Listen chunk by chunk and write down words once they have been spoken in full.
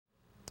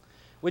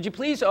Would you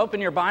please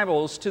open your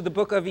Bibles to the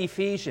book of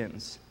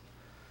Ephesians?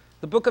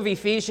 The book of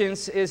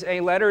Ephesians is a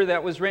letter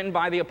that was written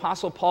by the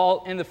Apostle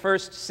Paul in the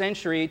first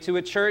century to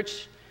a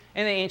church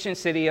in the ancient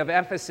city of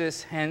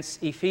Ephesus, hence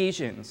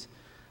Ephesians.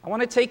 I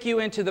want to take you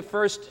into the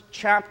first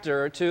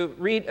chapter to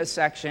read a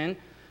section.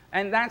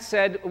 And that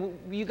said,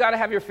 you got to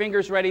have your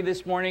fingers ready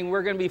this morning.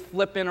 We're going to be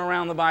flipping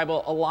around the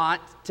Bible a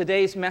lot.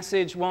 Today's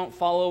message won't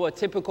follow a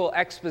typical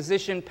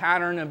exposition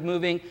pattern of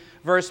moving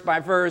verse by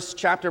verse,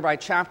 chapter by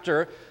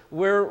chapter.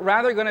 We're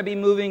rather going to be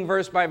moving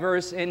verse by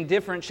verse in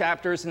different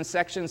chapters and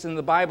sections in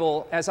the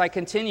Bible as I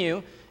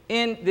continue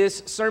in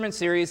this sermon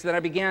series that I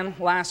began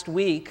last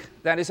week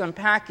that is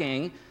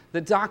unpacking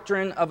the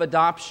doctrine of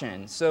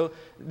adoption. So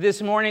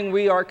this morning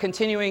we are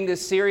continuing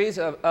this series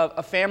of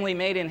A Family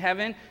Made in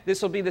Heaven.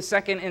 This will be the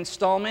second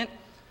installment.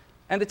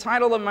 And the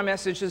title of my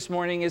message this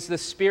morning is The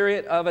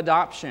Spirit of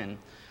Adoption.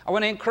 I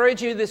want to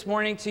encourage you this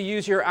morning to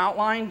use your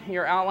outline.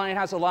 Your outline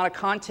has a lot of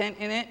content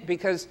in it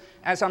because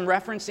as I'm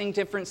referencing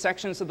different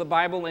sections of the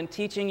Bible and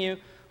teaching you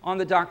on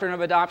the doctrine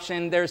of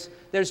adoption, there's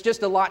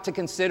just a lot to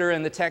consider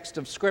in the text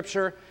of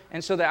Scripture.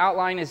 And so the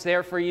outline is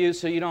there for you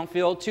so you don't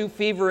feel too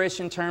feverish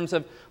in terms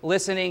of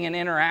listening and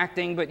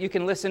interacting, but you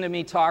can listen to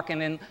me talk and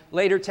then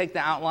later take the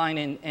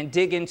outline and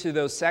dig into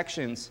those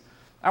sections.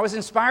 I was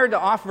inspired to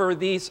offer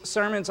these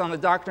sermons on the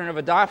doctrine of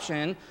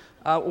adoption,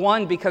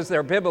 one, because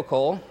they're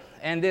biblical,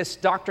 and this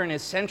doctrine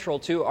is central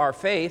to our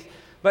faith,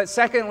 but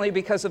secondly,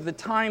 because of the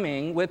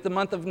timing, with the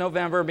month of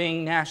November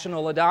being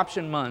National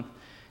Adoption Month.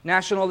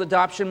 National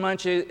Adoption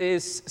Month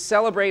is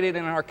celebrated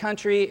in our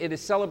country. It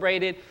is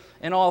celebrated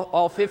in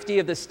all 50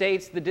 of the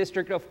states, the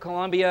District of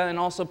Columbia, and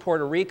also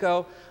Puerto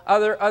Rico.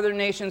 Other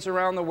nations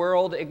around the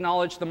world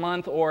acknowledge the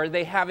month, or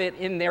they have it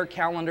in their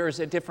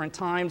calendars at different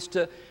times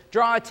to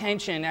draw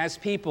attention as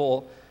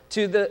people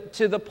to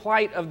the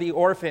plight of the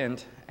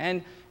orphaned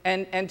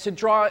and to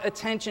draw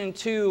attention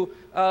to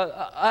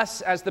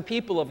us as the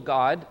people of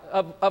God,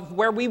 of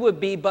where we would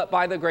be, but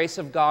by the grace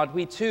of God,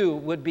 we too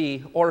would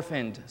be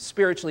orphaned,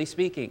 spiritually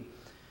speaking.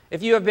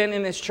 If you have been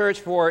in this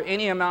church for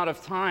any amount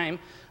of time,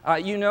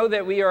 you know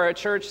that we are a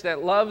church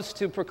that loves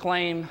to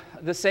proclaim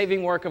the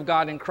saving work of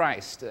God in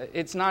Christ.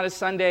 It's not a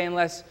Sunday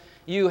unless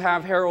you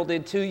have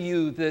heralded to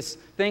you this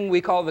thing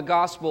we call the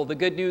gospel, the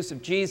good news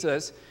of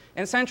Jesus.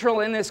 And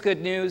central in this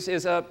good news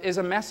is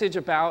a message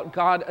about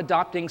God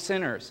adopting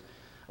sinners.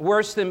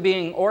 Worse than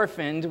being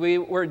orphaned, we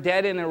were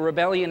dead in a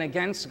rebellion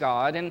against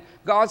God, and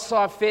God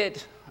saw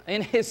fit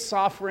in His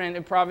sovereign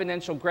and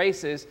providential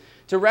graces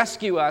to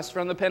rescue us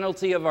from the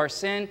penalty of our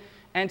sin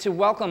and to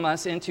welcome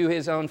us into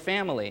His own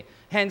family.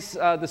 Hence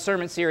the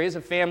sermon series,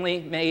 A Family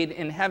Made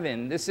in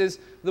Heaven. This is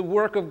the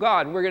work of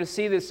God. We're going to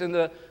see this in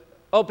the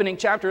opening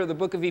chapter of the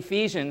book of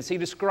Ephesians. He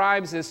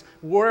describes this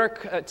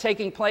work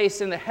taking place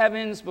in the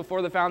heavens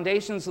before the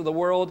foundations of the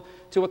world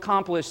to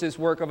accomplish this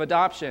work of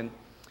adoption.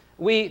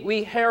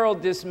 We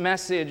herald this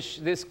message,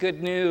 this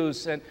good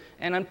news, and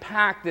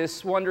unpack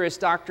this wondrous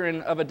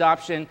doctrine of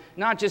adoption,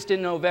 not just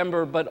in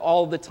November, but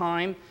all the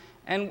time.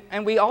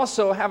 And we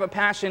also have a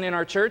passion in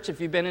our church.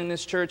 If you've been in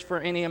this church for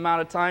any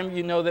amount of time,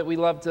 you know that we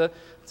love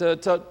to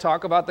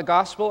talk about the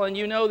gospel, and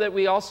you know that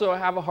we also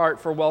have a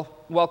heart for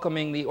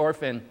welcoming the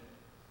orphan.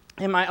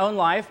 In my own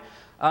life,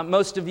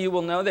 most of you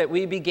will know that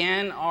we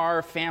began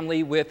our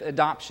family with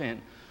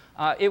adoption.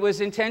 It was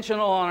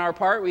intentional on our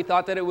part. We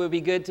thought that it would be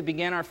good to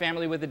begin our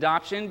family with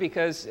adoption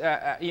because,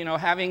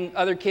 having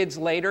other kids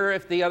later,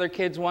 if the other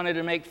kids wanted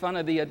to make fun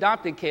of the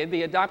adopted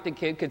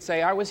kid could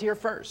say, I was here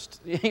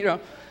first.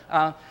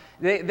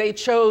 They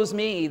chose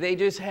me. They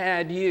just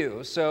had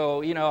you.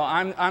 So,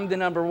 I'm the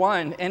number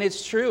one. And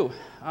it's true.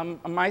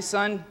 My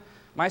son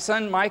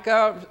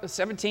Micah,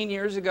 17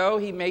 years ago,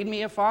 he made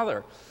me a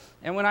father.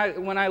 And when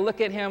I look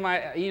at him,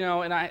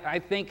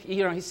 I think,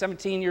 he's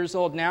 17 years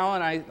old now,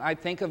 and I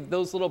think of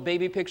those little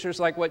baby pictures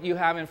like what you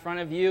have in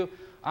front of you.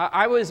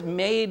 I was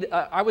made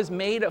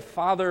a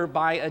father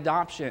by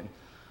adoption.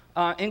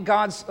 In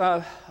God's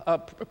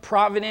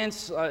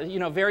providence,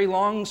 very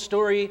long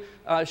story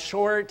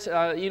short,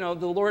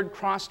 the Lord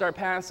crossed our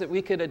paths that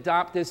we could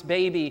adopt this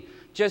baby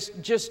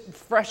just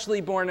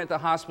freshly born at the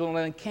hospital,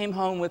 and came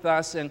home with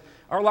us, and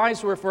our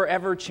lives were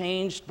forever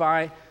changed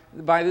by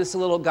this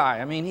little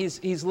guy. I mean,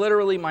 he's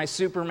literally my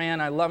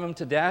Superman. I love him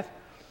to death.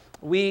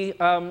 We,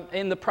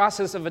 in the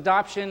process of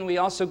adoption, we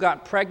also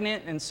got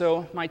pregnant, and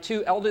so my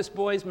two eldest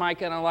boys,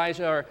 Micah and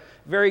Elijah, are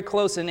very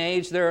close in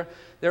age. They're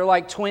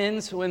like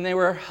twins. When they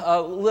were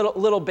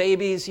little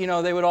babies,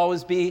 they would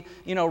always be,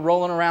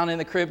 rolling around in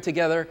the crib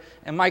together.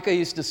 And Micah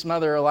used to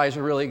smother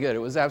Elijah really good. It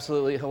was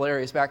absolutely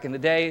hilarious back in the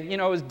day.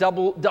 It was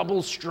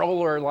double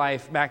stroller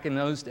life back in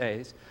those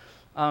days.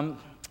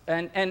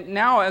 And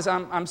now as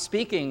I'm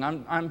speaking,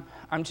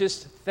 I'm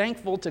just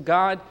thankful to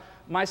God.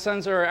 My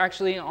sons are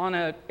actually on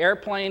an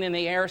airplane in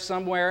the air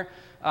somewhere,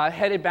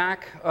 headed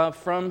back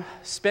from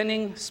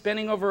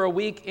spending over a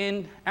week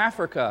in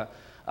Africa,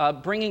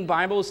 bringing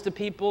Bibles to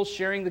people,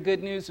 sharing the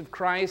good news of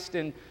Christ,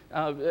 and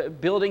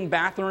building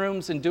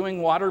bathrooms and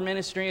doing water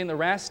ministry and the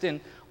rest.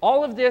 And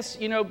all of this,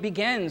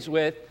 begins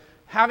with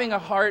having a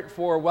heart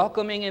for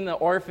welcoming in the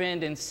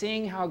orphaned and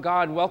seeing how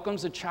God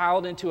welcomes a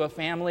child into a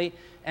family,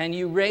 and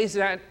you raise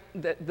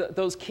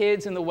those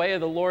kids in the way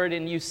of the Lord,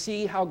 and you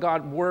see how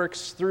God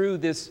works through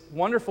this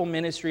wonderful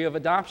ministry of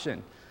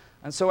adoption.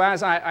 And so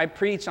as I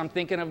preach, I'm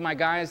thinking of my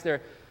guys.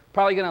 They're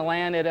probably going to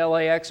land at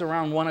LAX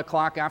around 1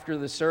 o'clock after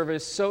the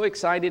service. So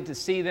excited to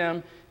see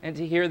them and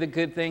to hear the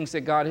good things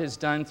that God has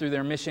done through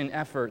their mission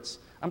efforts.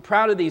 I'm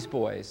proud of these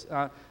boys.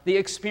 The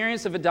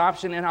experience of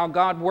adoption and how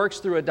God works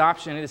through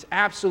adoption is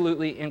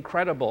absolutely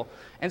incredible.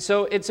 And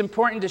so it's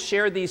important to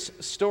share these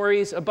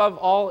stories. Above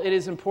all, it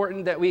is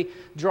important that we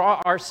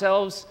draw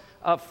ourselves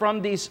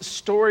from these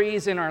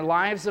stories in our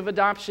lives of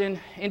adoption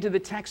into the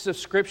text of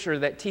Scripture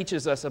that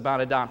teaches us about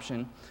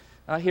adoption.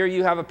 Here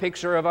you have a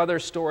picture of other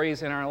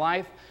stories in our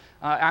life.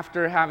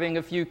 After having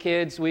a few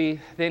kids, we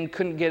then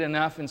couldn't get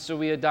enough, and so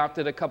we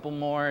adopted a couple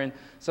more. And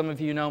some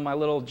of you know my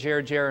little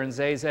Jer and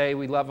Zay.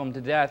 We love them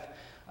to death.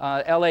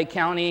 LA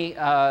County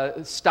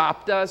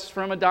stopped us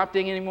from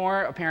adopting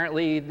anymore.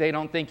 Apparently, they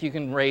don't think you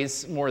can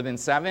raise more than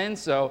 7.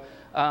 So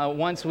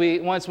once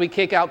we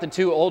kick out the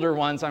 2 older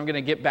ones, I'm going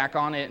to get back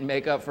on it and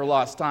make up for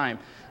lost time.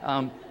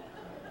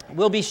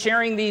 We'll be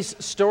sharing these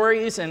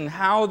stories and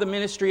how the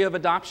ministry of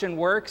adoption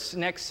works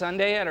next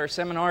Sunday at our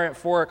seminar at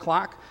 4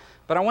 o'clock.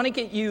 But I want to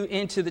get you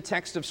into the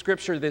text of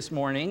Scripture this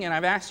morning, and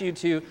I've asked you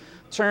to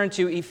turn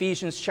to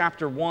Ephesians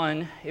chapter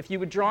 1. If you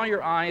would draw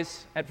your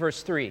eyes at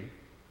verse 3.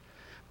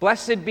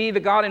 Blessed be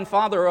the God and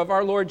Father of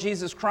our Lord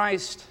Jesus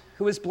Christ,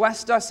 who has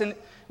blessed us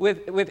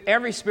with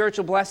every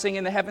spiritual blessing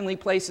in the heavenly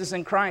places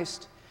in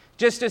Christ,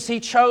 just as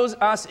he chose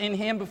us in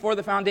him before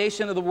the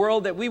foundation of the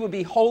world, that we would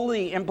be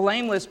holy and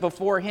blameless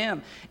before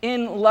him.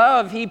 In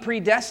love, he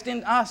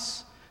predestined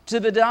us to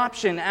the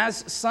adoption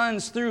as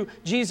sons through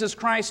Jesus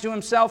Christ to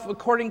himself,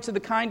 according to the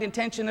kind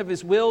intention of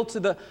his will, to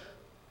the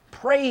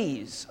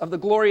praise of the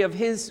glory of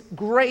his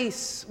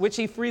grace, which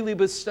he freely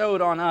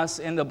bestowed on us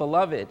in the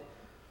beloved.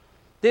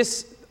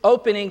 This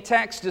opening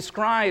text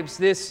describes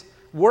this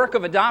work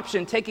of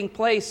adoption taking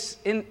place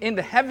in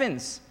the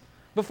heavens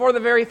before the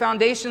very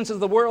foundations of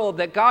the world,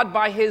 that God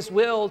by his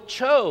will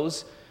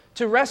chose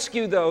to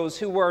rescue those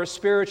who were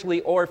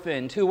spiritually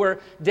orphaned, who were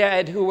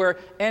dead, who were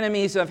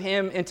enemies of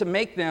him, and to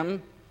make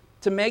them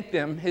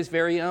his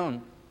very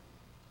own.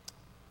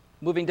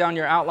 Moving down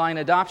your outline,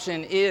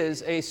 adoption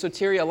is a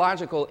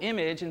soteriological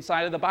image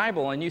inside of the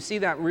Bible, and you see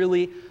that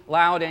really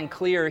loud and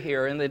clear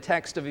here in the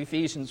text of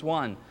Ephesians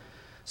 1.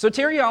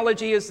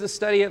 Soteriology is the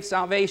study of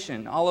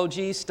salvation.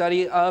 Ology,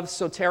 study of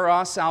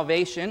soteros,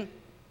 salvation.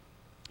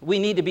 We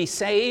need to be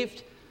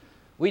saved.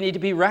 We need to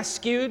be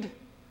rescued.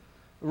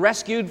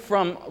 Rescued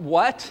from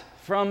what?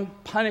 From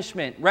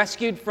punishment.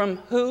 Rescued from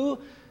who?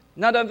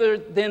 None other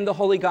than the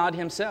holy God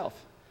himself.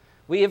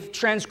 We have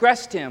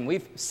transgressed him.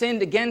 We've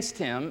sinned against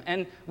him,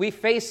 and we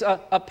face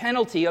a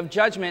penalty of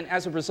judgment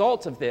as a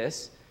result of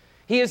this.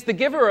 He is the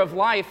giver of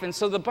life, and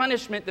so the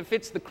punishment that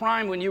fits the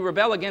crime when you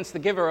rebel against the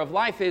giver of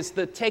life is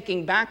the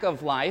taking back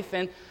of life.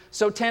 And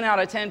so 10 out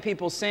of 10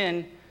 people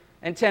sin,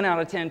 and 10 out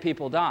of 10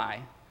 people die.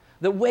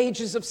 The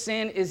wages of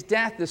sin is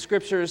death, the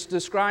Scriptures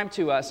describe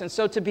to us. And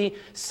so to be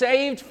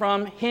saved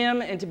from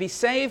him and to be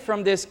saved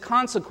from this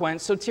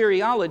consequence,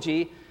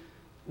 soteriology,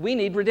 we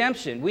need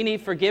redemption. We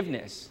need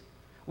forgiveness.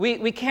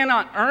 We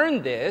cannot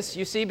earn this,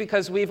 you see,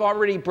 because we've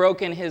already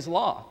broken his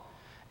law.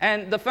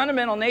 And the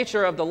fundamental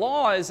nature of the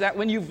law is that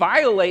when you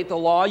violate the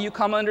law, you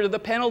come under the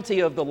penalty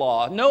of the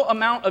law. No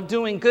amount of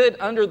doing good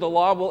under the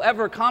law will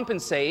ever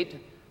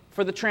compensate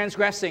for the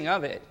transgressing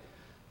of it.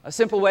 A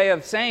simple way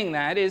of saying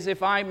that is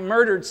if I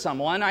murdered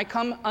someone, I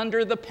come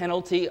under the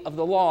penalty of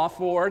the law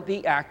for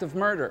the act of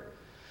murder.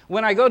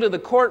 When I go to the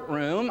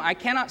courtroom, I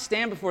cannot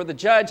stand before the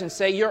judge and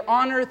say, "Your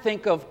Honor,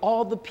 think of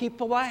all the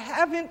people I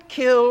haven't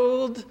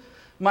killed.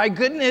 My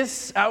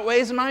goodness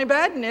outweighs my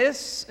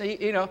badness."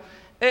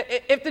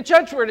 If the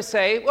judge were to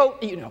say, "Well,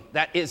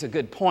 that is a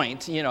good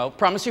point,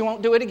 promise you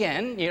won't do it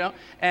again,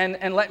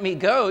 and let me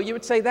go," you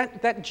would say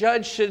that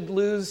judge should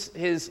lose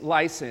his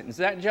license.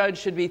 That judge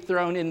should be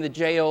thrown in the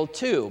jail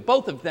too.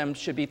 Both of them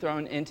should be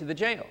thrown into the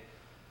jail.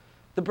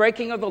 The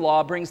breaking of the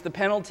law brings the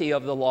penalty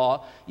of the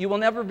law. You will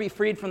never be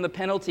freed from the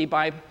penalty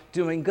by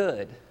doing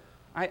good.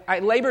 I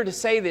labor to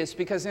say this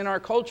because in our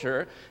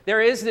culture, there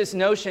is this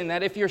notion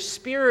that if you're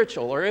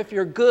spiritual or if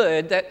you're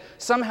good, that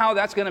somehow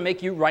that's going to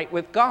make you right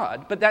with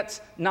God. But that's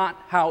not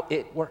how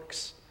it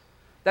works.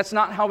 That's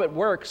not how it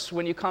works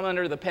when you come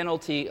under the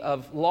penalty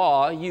of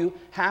law. You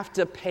have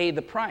to pay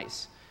the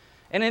price.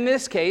 And in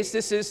this case,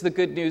 this is the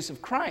good news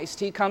of Christ.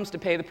 He comes to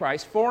pay the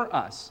price for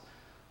us.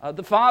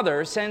 The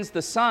Father sends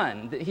the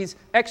Son. He's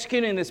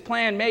executing this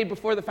plan made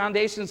before the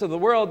foundations of the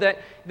world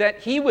that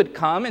he would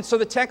come. And so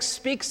the text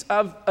speaks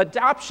of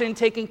adoption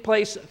taking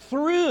place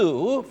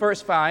through,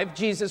 verse 5,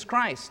 Jesus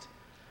Christ.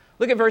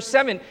 Look at verse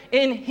 7.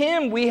 In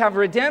him we have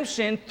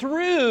redemption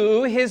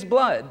through his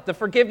blood, the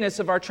forgiveness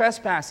of our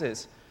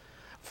trespasses.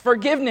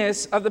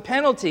 Forgiveness of the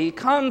penalty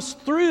comes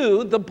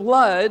through the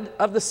blood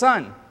of the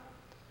Son.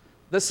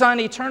 The Son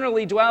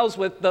eternally dwells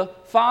with the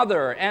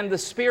Father and the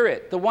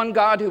Spirit, the one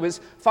God who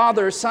is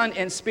Father, Son,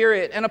 and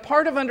Spirit. And a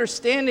part of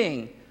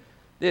understanding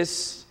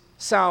this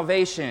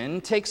salvation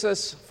takes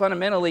us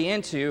fundamentally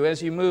into,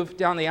 as you move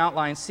down the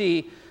outline,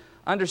 see,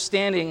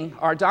 understanding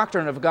our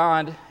doctrine of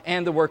God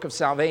and the work of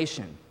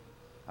salvation.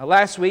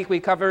 Last week we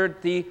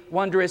covered the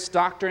wondrous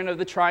doctrine of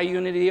the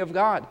triunity of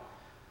God.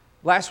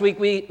 Last week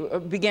we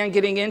began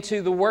getting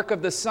into the work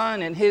of the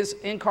Son and his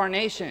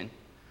incarnation.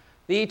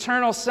 The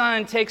eternal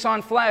Son takes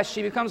on flesh.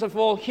 He becomes a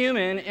full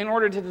human in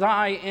order to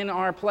die in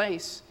our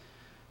place.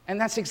 And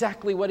that's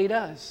exactly what he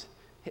does.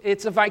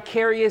 It's a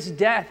vicarious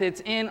death.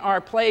 It's in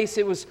our place.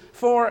 It was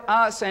for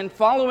us. And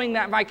following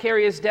that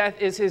vicarious death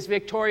is his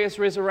victorious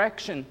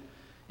resurrection,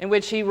 in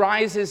which he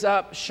rises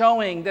up,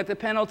 showing that the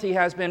penalty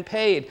has been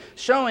paid,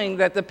 showing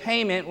that the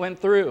payment went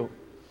through.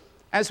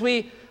 As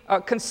we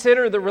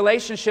consider the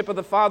relationship of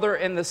the Father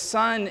and the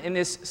Son in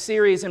this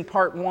series in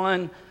part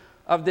 1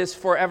 of this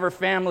forever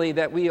family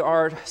that we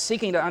are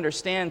seeking to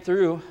understand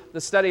through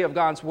the study of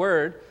God's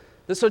Word,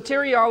 the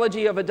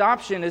soteriology of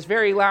adoption is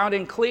very loud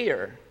and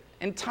clear.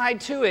 And tied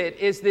to it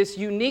is this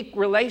unique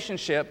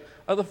relationship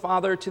of the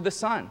Father to the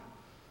Son.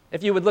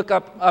 If you would look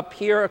up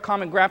here, a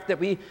common graph that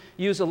we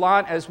use a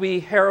lot as we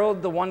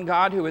herald the one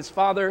God who is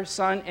Father,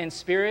 Son, and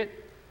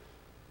Spirit.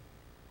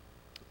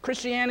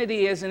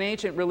 Christianity is an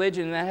ancient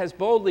religion that has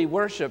boldly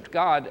worshiped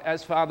God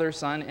as Father,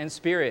 Son, and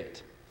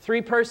Spirit.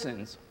 3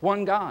 persons,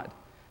 one God.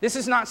 This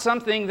is not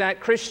something that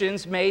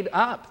Christians made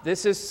up.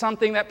 This is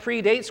something that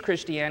predates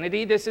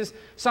Christianity. This is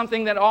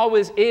something that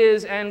always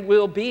is and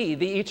will be.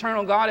 The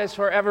eternal God has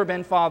forever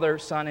been Father,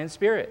 Son, and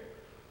Spirit.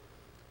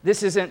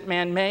 This isn't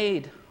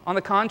man-made. On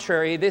the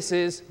contrary, this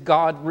is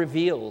God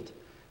revealed.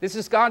 This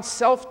is God's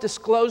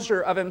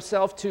self-disclosure of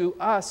himself to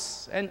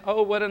us. And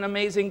oh, what an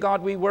amazing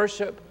God we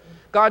worship.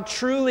 God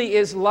truly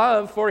is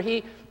love, for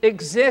he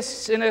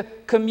exists in a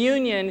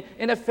communion,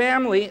 in a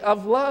family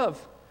of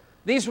love.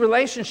 These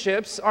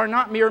relationships are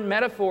not mere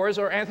metaphors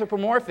or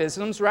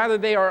anthropomorphisms. Rather,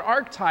 they are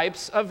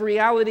archetypes of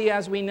reality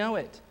as we know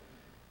it.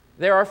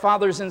 There are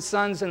fathers and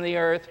sons in the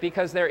earth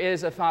because there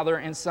is a Father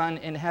and Son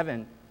in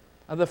heaven.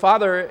 The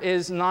Father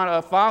is not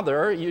a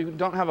father. You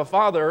don't have a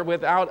father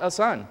without a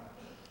son.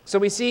 So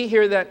we see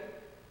here that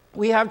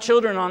we have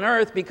children on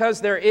earth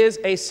because there is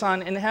a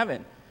Son in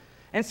heaven.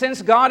 And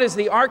since God is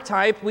the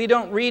archetype, we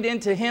don't read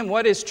into him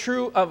what is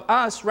true of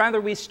us. Rather,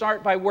 we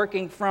start by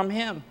working from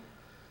him.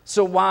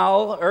 So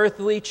while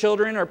earthly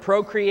children are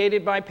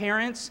procreated by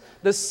parents,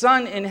 the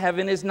Son in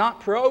heaven is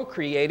not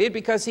procreated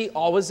because he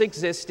always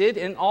existed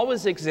and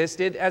always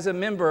existed as a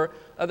member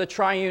of the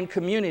triune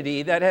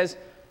community that has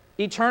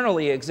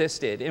eternally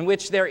existed, in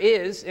which there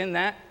is, in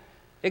that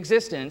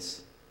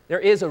existence, there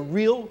is a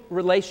real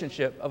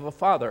relationship of a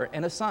father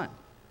and a son.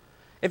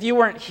 If you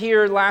weren't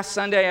here last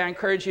Sunday, I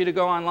encourage you to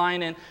go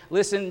online and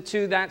listen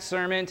to that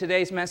sermon.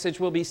 Today's message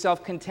will be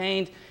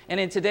self-contained. And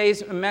in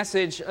today's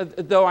message,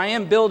 though I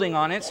am building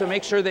on it, so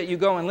make sure that you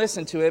go and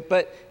listen to it.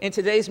 But in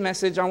today's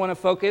message, I want to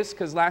focus,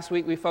 because last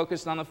week we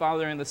focused on the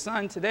Father and the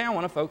Son. Today I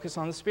want to focus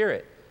on the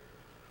Spirit.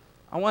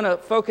 I want to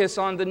focus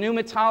on the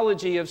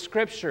pneumatology of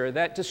Scripture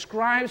that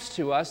describes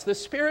to us the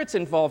Spirit's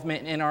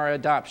involvement in our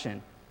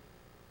adoption.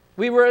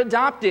 We were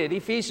adopted,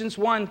 Ephesians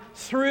 1,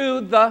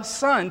 through the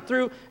Son,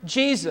 through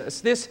Jesus.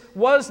 This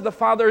was the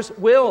Father's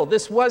will.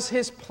 This was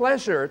his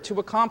pleasure to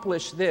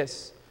accomplish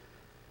this.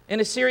 In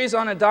a series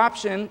on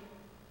adoption,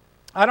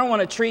 I don't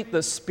want to treat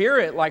the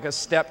Spirit like a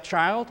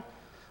stepchild.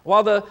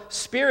 While the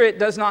Spirit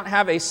does not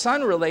have a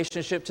son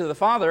relationship to the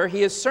Father,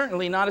 he is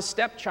certainly not a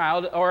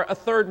stepchild or a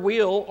third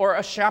wheel or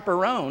a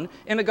chaperone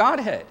in the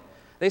Godhead.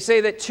 They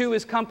say that 2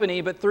 is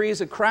company, but 3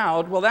 is a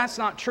crowd. Well, that's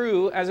not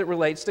true as it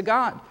relates to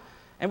God.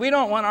 And we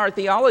don't want our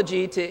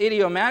theology to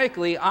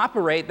idiomatically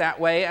operate that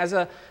way as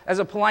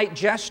a polite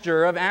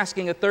gesture of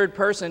asking a third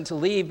person to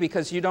leave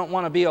because you don't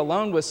want to be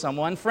alone with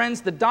someone. Friends,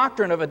 the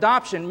doctrine of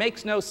adoption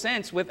makes no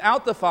sense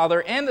without the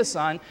Father and the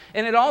Son,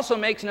 and it also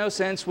makes no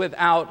sense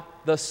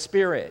without the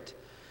Spirit.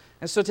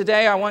 And so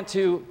today I want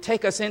to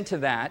take us into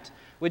that.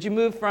 Would you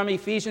move from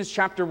Ephesians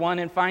chapter 1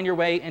 and find your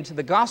way into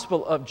the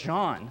Gospel of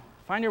John?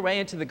 Find your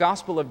way into the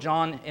Gospel of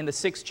John in the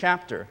 6th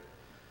chapter.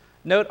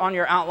 Note on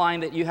your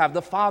outline that you have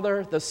the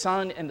Father, the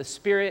Son, and the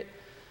Spirit.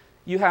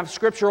 You have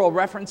scriptural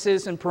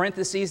references in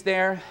parentheses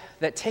there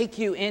that take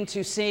you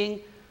into seeing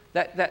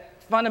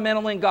that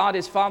fundamental in God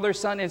is Father,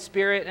 Son, and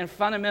Spirit, and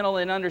fundamental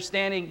in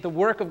understanding the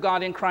work of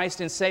God in Christ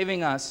in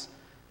saving us.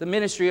 The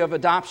ministry of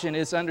adoption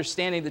is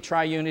understanding the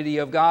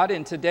triunity of God,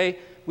 and today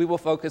we will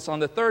focus on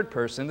the third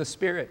person, the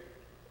Spirit.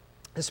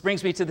 This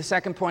brings me to the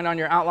second point on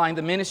your outline,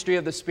 the ministry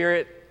of the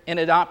Spirit in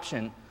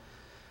adoption.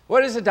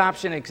 What is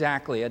adoption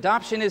exactly?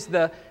 Adoption is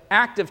the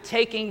act of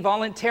taking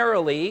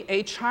voluntarily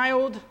a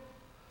child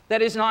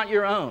that is not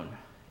your own.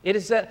 It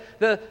is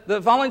the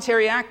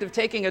voluntary act of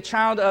taking a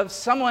child of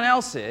someone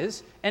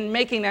else's and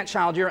making that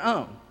child your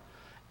own.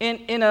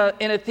 In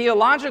a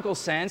theological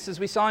sense, as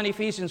we saw in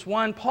Ephesians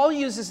 1, Paul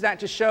uses that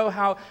to show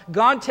how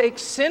God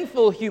takes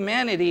sinful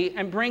humanity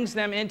and brings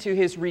them into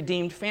his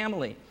redeemed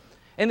family.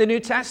 In the New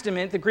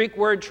Testament, the Greek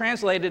word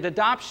translated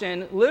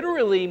adoption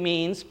literally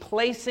means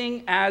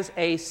placing as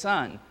a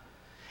son.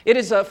 It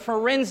is a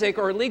forensic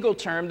or legal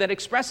term that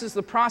expresses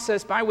the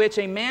process by which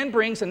a man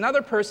brings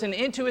another person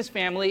into his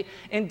family,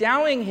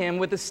 endowing him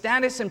with the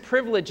status and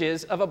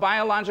privileges of a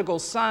biological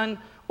son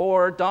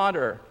or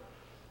daughter.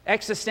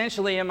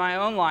 Existentially, in my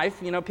own life,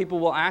 people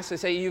will ask, they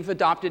say, you've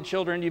adopted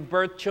children, you've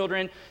birthed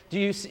children. Do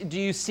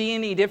you see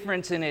any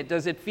difference in it?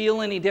 Does it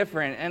feel any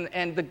different?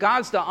 And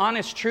the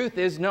honest truth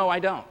is, no, I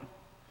don't.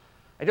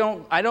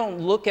 I don't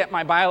look at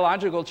my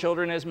biological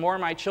children as more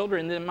my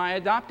children than my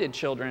adopted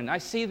children. I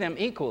see them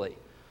equally.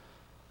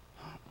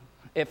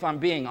 If I'm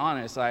being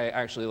honest, I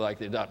actually like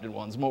the adopted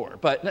ones more.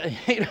 But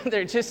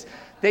they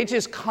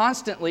just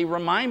constantly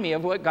remind me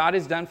of what God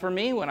has done for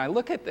me when I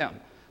look at them.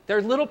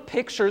 They're little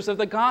pictures of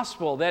the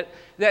gospel that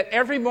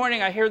every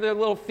morning I hear their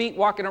little feet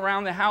walking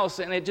around the house,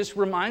 and it just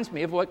reminds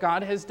me of what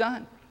God has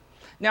done.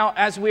 Now,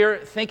 as we're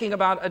thinking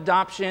about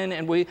adoption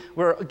and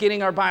we're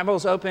getting our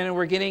Bibles open and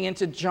we're getting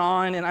into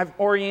John, and I've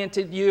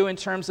oriented you in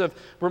terms of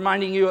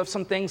reminding you of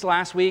some things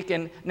last week,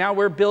 and now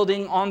we're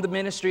building on the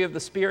ministry of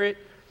the Spirit.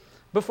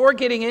 Before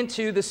getting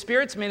into the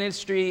Spirit's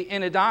ministry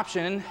in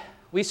adoption,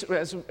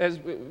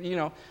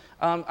 I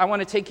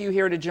want to take you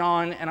here to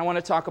John, and I want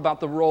to talk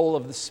about the role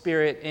of the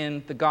Spirit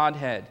in the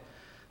Godhead.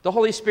 The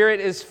Holy Spirit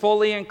is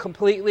fully and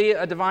completely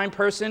a divine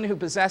person who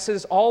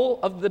possesses all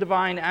of the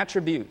divine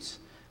attributes.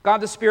 God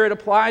the Spirit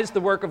applies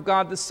the work of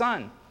God the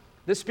Son.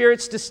 The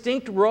Spirit's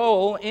distinct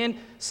role in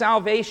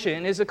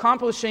salvation is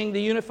accomplishing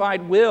the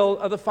unified will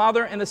of the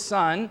Father and the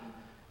Son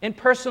in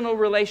personal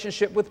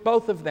relationship with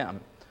both of them.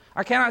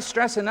 I cannot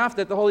stress enough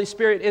that the Holy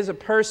Spirit is a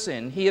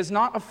person. He is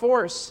not a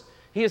force.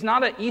 He is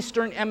not an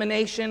Eastern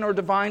emanation or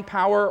divine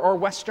power or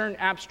Western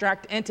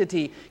abstract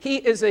entity. He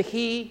is a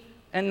he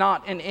and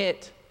not an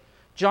it.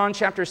 John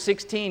chapter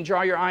 16,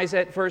 draw your eyes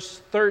at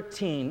verse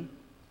 13.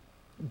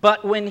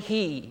 But when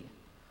he,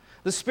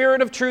 the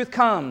Spirit of truth,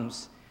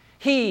 comes,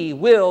 he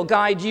will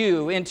guide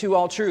you into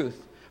all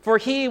truth. For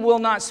he will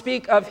not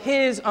speak of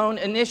his own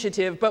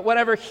initiative, but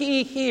whatever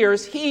he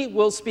hears, he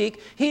will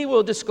speak. He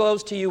will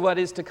disclose to you what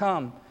is to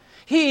come.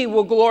 He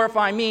will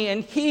glorify me,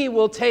 and he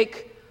will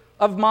take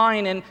of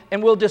mine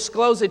and will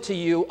disclose it to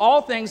you.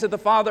 All things that the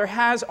Father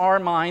has are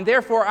mine.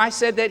 Therefore, I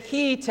said that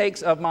he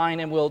takes of mine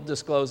and will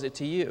disclose it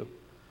to you.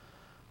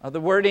 The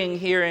wording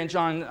here in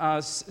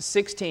John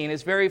 16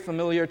 is very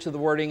familiar to the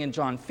wording in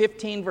John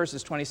 15,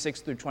 verses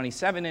 26 through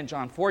 27, and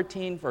John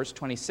 14, verse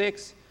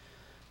 26.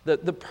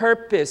 The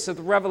purpose of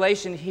the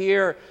revelation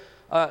here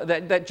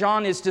that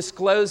John is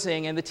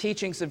disclosing in the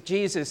teachings of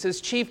Jesus, his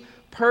chief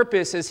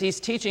purpose as he's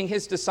teaching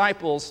his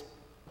disciples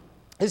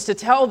is to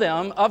tell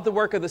them of the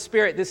work of the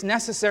Spirit, this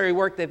necessary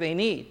work that they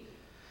need.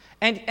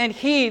 And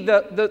he,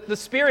 the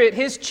Spirit,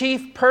 his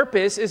chief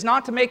purpose is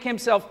not to make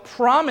himself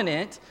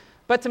prominent,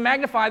 but to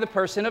magnify the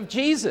person of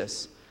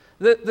Jesus.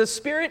 The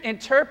Spirit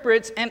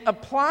interprets and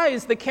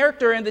applies the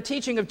character and the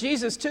teaching of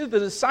Jesus to the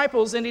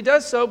disciples, and he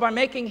does so by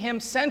making him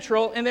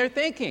central in their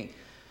thinking.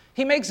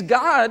 He makes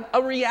God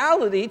a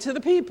reality to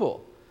the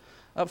people.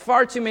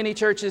 Far too many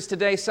churches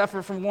today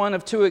suffer from one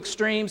of two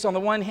extremes. On the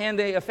one hand,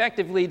 they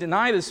effectively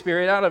deny the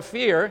Spirit out of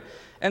fear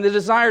and the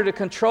desire to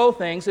control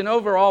things and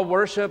overall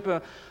worship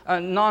a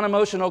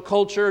non-emotional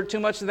culture. Too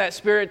much of that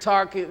Spirit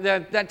talk,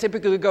 that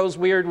typically goes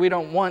weird. We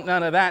don't want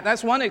none of that.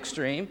 That's one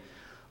extreme.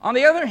 On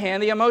the other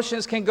hand, the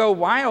emotions can go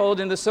wild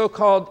in the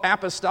so-called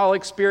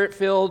apostolic,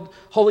 Spirit-filled,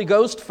 Holy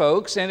Ghost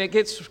folks, and it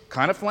gets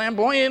kind of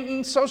flamboyant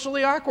and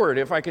socially awkward,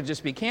 if I could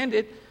just be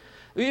candid.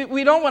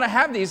 We don't want to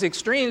have these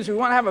extremes. We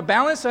want to have a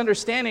balanced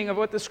understanding of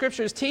what the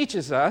Scriptures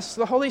teaches us.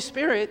 The Holy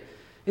Spirit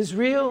is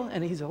real,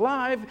 and he's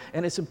alive,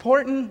 and it's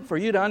important for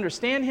you to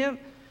understand him.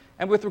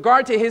 And with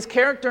regard to his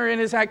character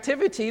and his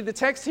activity, the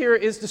text here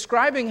is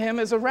describing him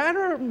as a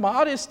rather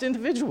modest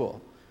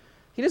individual.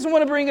 He doesn't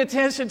want to bring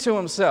attention to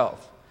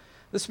himself.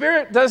 The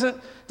Spirit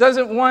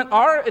doesn't want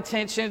our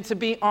attention to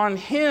be on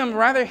him.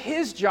 Rather,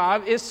 his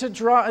job is to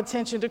draw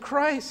attention to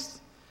Christ.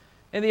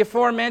 In the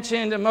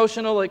aforementioned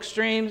emotional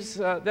extremes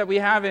that we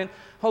have in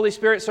Holy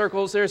Spirit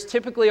circles, there's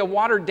typically a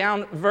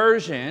watered-down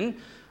version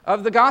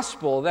of the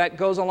gospel that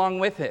goes along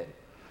with it.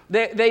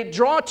 They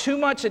draw too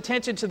much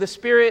attention to the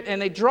Spirit,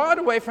 and they draw it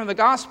away from the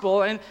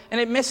gospel, and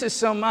it misses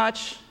so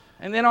much.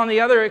 And then on the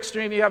other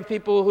extreme, you have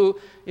people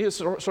who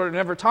sort of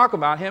never talk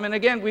about him. And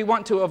again, we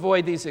want to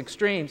avoid these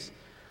extremes.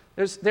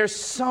 There's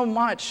so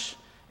much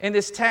in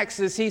this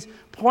text as he's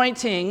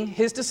pointing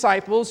his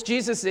disciples,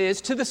 Jesus is,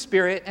 to the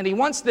Spirit, and he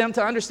wants them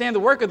to understand the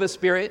work of the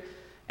Spirit,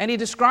 and he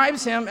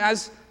describes him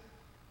as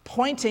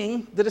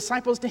pointing the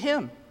disciples to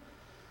him.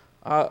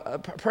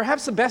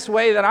 Perhaps the best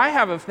way that I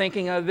have of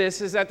thinking of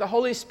this is that the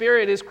Holy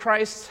Spirit is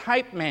Christ's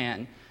hype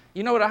man.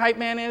 You know what a hype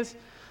man is?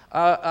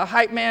 A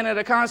hype man at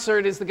a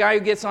concert is the guy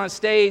who gets on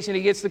stage and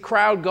he gets the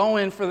crowd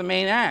going for the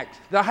main act.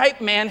 The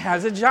hype man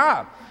has a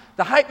job.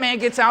 The hype man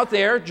gets out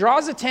there,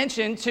 draws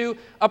attention to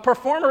a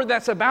performer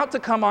that's about to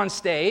come on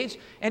stage,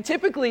 and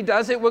typically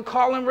does it with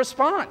call and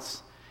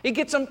response. He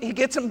gets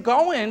them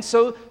going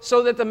so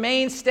that the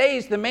main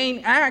stage, the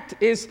main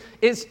act is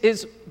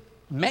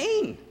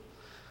main.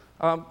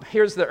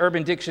 Here's the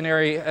Urban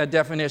Dictionary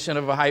definition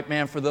of a hype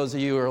man for those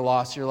of you who are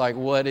lost. You're like,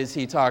 what is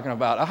he talking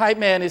about? A hype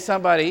man is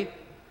somebody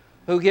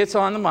who gets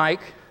on the mic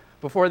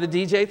before the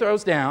DJ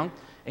throws down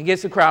and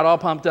gets the crowd all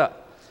pumped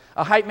up.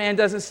 A hype man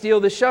doesn't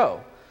steal the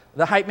show.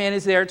 The hype man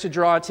is there to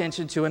draw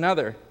attention to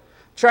another.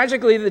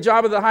 Tragically, the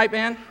job of the hype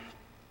man,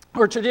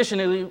 or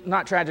traditionally,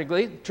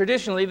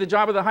 the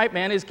job of the hype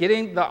man is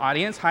getting the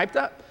audience hyped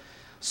up.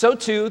 So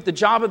too, the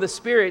job of the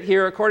Spirit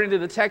here, according to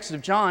the text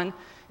of John,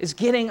 is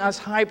getting us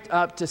hyped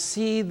up to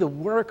see the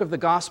work of the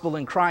gospel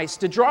in Christ,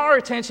 to draw our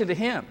attention to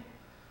Him.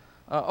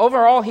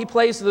 Overall, He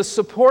plays the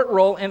support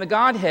role in the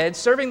Godhead,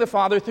 serving the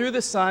Father through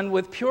the Son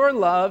with pure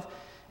love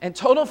and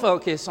total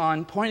focus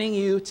on pointing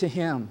you to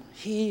Him.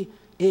 He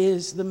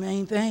is the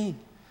main thing.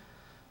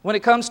 When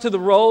it comes to the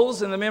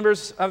roles and the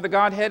members of the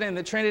Godhead and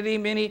the Trinity,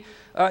 many,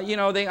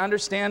 they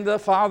understand the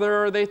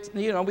Father,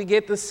 or we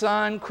get the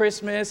Son,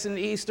 Christmas and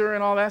Easter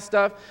and all that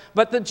stuff.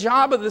 But the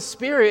job of the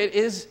Spirit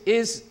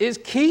is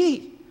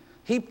key.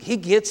 He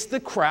gets the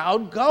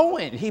crowd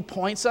going. He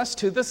points us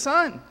to the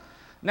Son.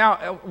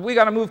 Now, we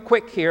got to move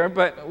quick here,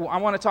 but I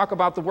want to talk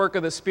about the work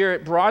of the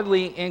Spirit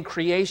broadly in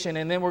creation,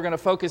 and then we're going to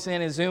focus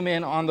in and zoom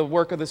in on the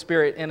work of the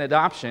Spirit in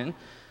adoption.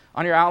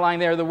 On your outline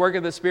there, the work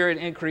of the Spirit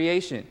in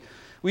creation.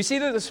 We see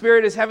that the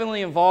Spirit is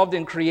heavily involved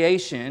in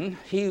creation.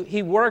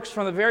 He works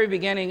from the very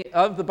beginning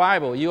of the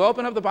Bible. You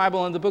open up the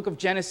Bible in the book of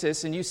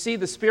Genesis, and you see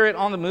the Spirit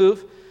on the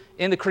move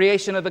in the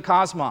creation of the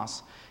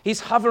cosmos. He's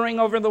hovering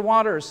over the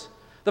waters.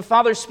 The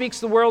Father speaks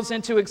the worlds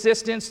into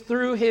existence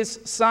through His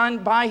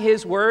Son by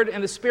His Word,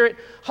 and the Spirit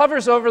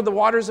hovers over the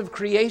waters of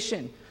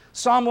creation.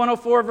 Psalm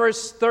 104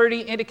 verse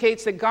 30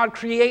 indicates that God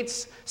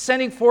creates,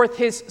 sending forth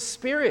His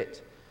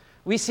Spirit.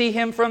 We see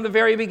Him from the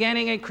very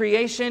beginning in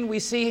creation. We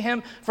see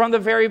Him from the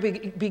very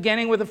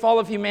beginning with the fall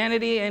of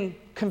humanity and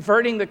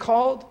converting the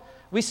called.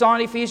 We saw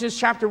in Ephesians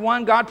chapter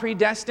 1, God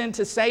predestined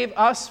to save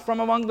us from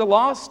among the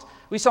lost.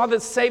 We saw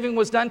that saving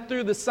was done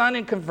through the Son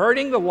in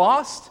converting the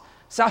lost.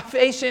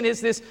 Salvation is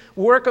this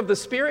work of the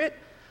Spirit.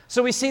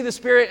 So we see the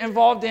Spirit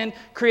involved in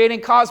creating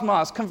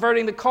cosmos,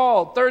 converting the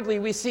called. Thirdly,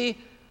 we see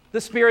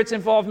the Spirit's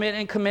involvement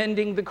in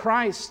commending the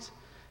Christ.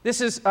 This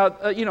is,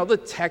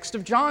 the text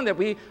of John that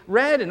we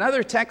read, and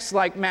other texts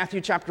like Matthew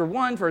chapter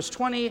 1, verse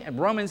 20, and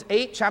Romans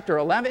 8, chapter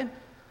 11.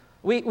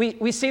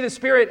 We see the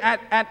Spirit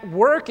at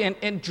work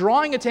in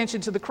drawing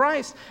attention to the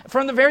Christ.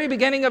 From the very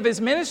beginning of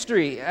His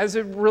ministry, as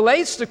it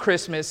relates to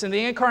Christmas and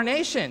the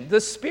Incarnation, the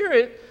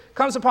Spirit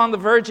comes upon the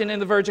Virgin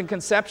in the virgin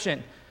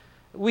conception.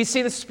 We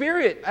see the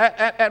Spirit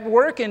at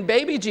work in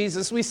baby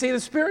Jesus. We see the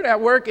Spirit at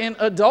work in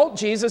adult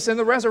Jesus in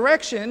the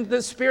resurrection.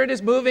 The Spirit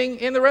is moving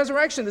in the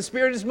resurrection. The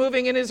Spirit is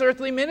moving in His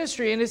earthly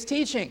ministry and His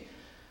teaching.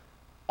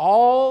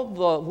 All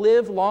the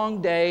live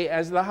long day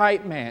as the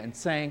hype man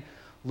saying,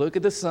 look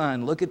at the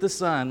Son, look at the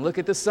Son, look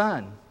at the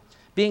Son.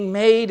 Being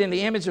made in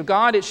the image of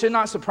God, it should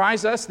not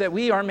surprise us that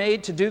we are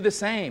made to do the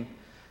same.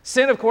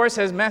 Sin, of course,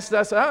 has messed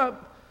us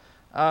up.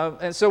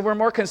 And so we're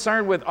more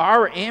concerned with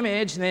our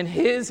image than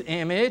His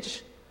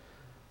image.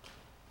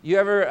 You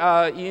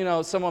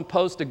ever, someone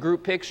post a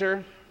group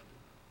picture,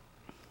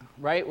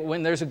 right?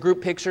 When there's a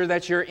group picture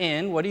that you're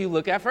in, what do you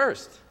look at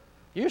first?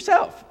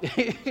 Yourself.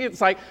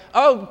 It's like,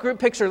 oh, group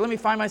picture, let me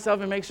find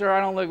myself and make sure I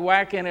don't look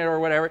whack in it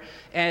or whatever,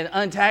 and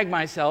untag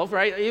myself,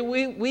 right?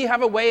 We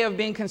have a way of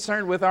being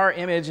concerned with our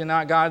image and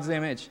not God's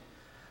image.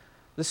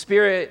 The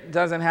Spirit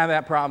doesn't have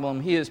that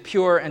problem. He is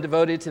pure and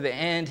devoted to the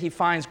end. He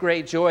finds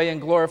great joy in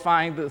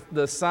glorifying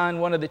the Son.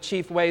 One of the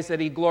chief ways that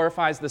He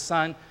glorifies the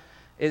Son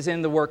is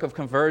in the work of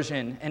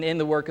conversion and in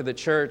the work of the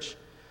church.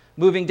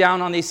 Moving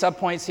down on these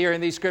subpoints here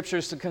in these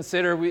scriptures to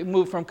consider, we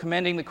move from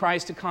commending the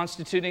Christ to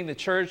constituting the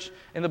church.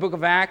 In the book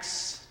of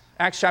Acts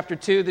chapter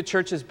 2, the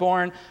church is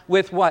born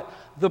with what?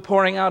 The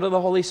pouring out of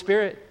the Holy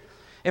Spirit.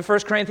 In 1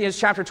 Corinthians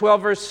chapter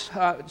 12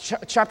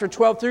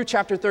 through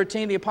chapter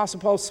 13, the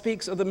Apostle Paul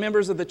speaks of the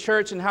members of the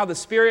church and how the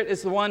Spirit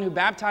is the one who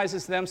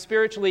baptizes them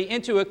spiritually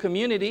into a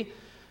community.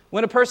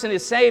 When a person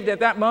is saved, at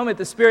that moment,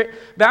 the Spirit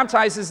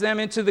baptizes them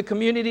into the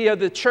community of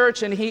the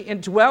church, and He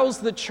indwells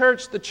the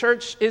church. The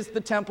church is the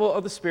temple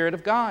of the Spirit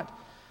of God.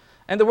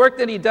 And the work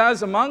that He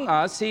does among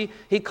us, He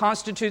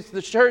constitutes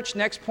the church.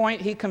 Next point,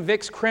 He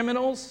convicts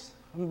criminals.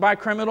 By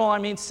criminal, I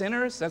mean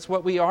sinners. That's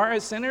what we are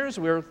as sinners.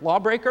 We're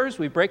lawbreakers.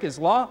 We break His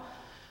law.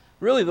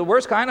 Really the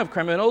worst kind of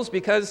criminals,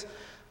 because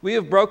we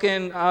have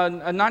broken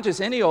not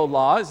just any old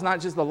law. It's not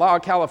just the law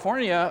of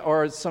California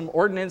or some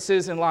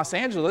ordinances in Los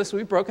Angeles.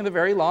 We've broken the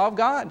very law of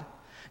God.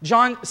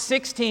 John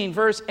 16,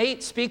 verse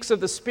 8 speaks of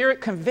the Spirit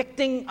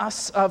convicting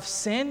us of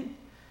sin.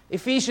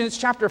 Ephesians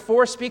chapter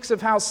 4 speaks of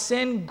how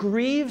sin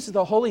grieves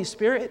the Holy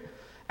Spirit.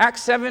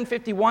 Acts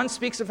 7:51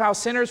 speaks of how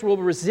sinners will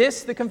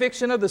resist the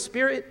conviction of the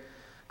Spirit.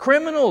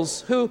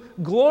 Criminals who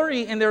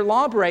glory in their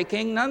law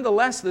breaking,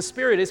 nonetheless the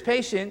Spirit is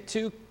patient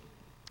to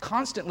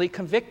constantly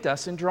convict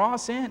us and draw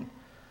us in.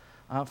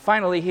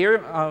 Finally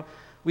here,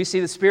 we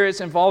see the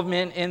Spirit's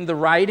involvement in the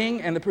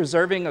writing and the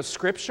preserving of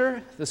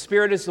Scripture. The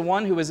Spirit is the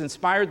one who has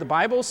inspired the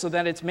Bible so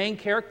that its main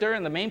character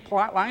and the main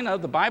plot line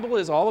of the Bible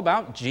is all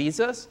about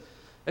Jesus.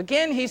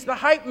 Again, He's the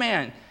hype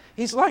man.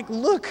 He's like,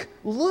 look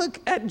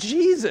at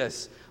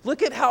Jesus.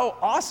 Look at how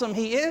awesome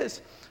he is.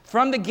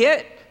 From the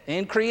get,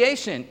 in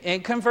creation,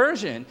 in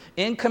conversion,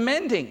 in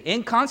commending,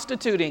 in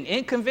constituting,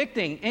 in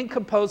convicting, in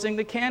composing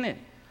the canon.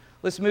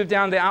 Let's move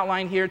down the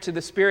outline here to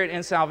the Spirit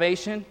and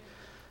salvation.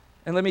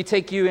 And let me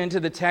take you into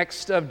the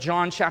text of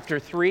John chapter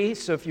 3.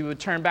 So if you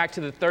would turn back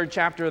to the 3rd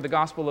chapter of the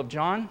Gospel of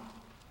John.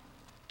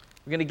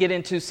 We're going to get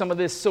into some of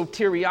this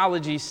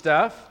soteriology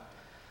stuff.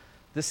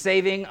 The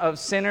saving of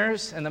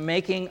sinners and the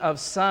making of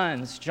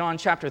sons. John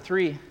chapter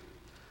 3.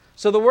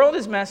 So the world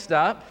is messed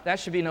up. That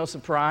should be no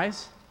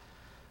surprise.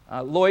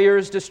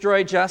 Lawyers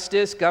destroy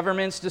justice.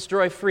 Governments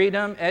destroy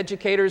freedom.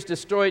 Educators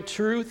destroy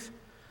truth.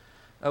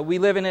 We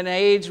live in an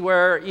age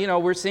where,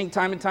 we're seeing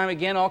time and time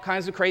again all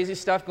kinds of crazy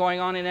stuff going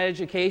on in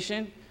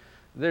education.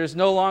 There's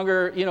no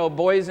longer,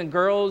 boys and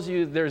girls.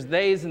 There's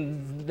theys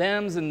and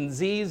thems and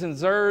z's and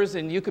zers,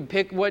 and you can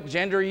pick what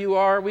gender you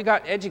are. We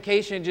got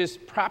education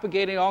just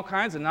propagating all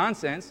kinds of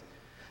nonsense.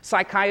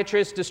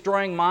 Psychiatrists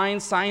destroying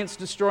minds, science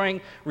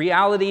destroying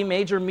reality,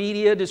 major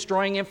media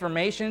destroying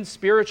information,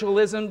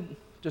 spiritualism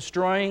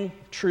destroying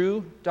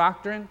true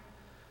doctrine.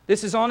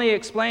 This is only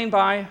explained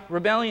by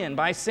rebellion,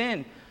 by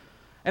sin.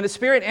 And the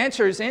Spirit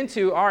enters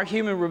into our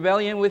human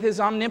rebellion with his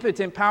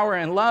omnipotent power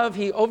and love.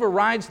 He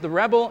overrides the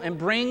rebel and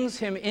brings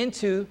him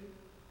into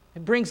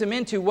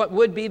what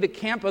would be the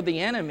camp of the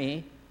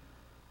enemy.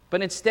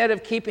 But instead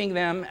of keeping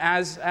them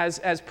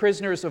as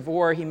prisoners of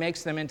war, he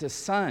makes them into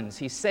sons.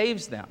 He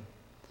saves them.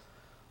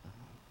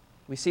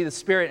 We see the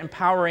Spirit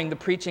empowering the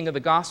preaching of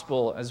the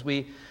gospel as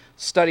we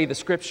study the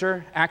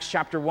Scripture. Acts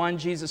chapter 1,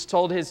 Jesus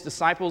told his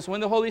disciples,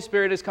 when the Holy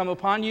Spirit has come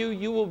upon you,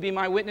 you will be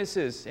my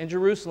witnesses in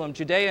Jerusalem,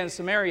 Judea, and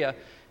Samaria,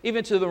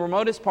 even to the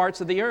remotest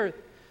parts of the earth.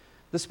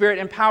 The Spirit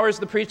empowers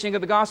the preaching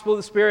of the gospel.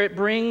 The Spirit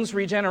brings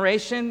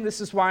regeneration. This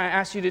is why I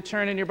asked you to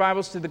turn in your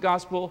Bibles to the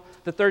gospel,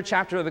 the 3rd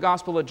chapter of the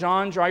Gospel of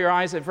John. Draw your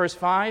eyes at verse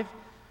 5.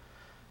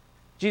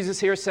 Jesus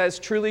here says,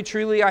 truly,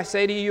 truly, I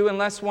say to you,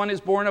 unless one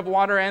is born of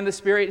water and the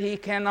Spirit, he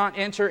cannot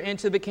enter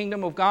into the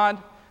kingdom of God.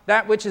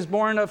 That which is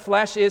born of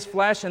flesh is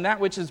flesh, and that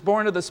which is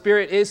born of the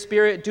Spirit is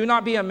spirit. Do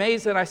not be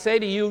amazed that I say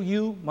to you,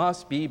 you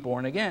must be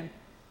born again.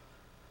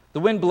 The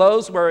wind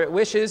blows where it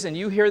wishes, and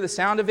you hear the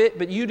sound of it,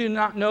 but you do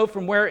not know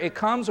from where it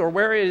comes or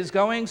where it is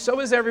going. So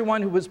is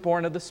everyone who was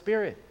born of the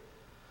Spirit.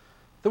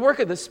 The work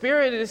of the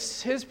Spirit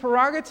is his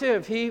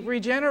prerogative. He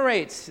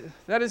regenerates.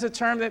 That is a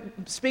term that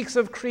speaks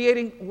of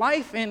creating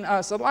life in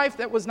us, a life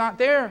that was not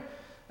there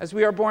as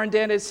we are born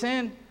dead in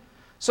sin.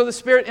 So the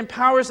Spirit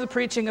empowers the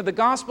preaching of the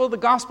gospel. The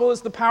gospel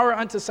is the power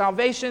unto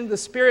salvation. The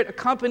Spirit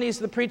accompanies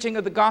the preaching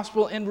of the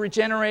gospel in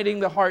regenerating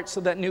the heart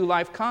so that new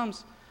life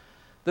comes.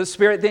 The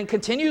Spirit then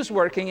continues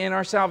working in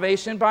our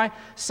salvation by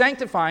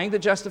sanctifying the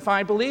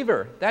justified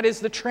believer. That is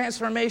the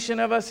transformation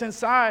of us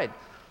inside.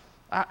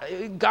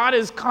 God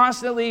is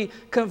constantly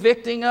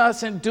convicting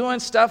us and doing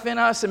stuff in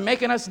us and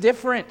making us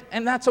different.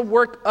 And that's a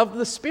work of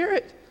the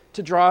Spirit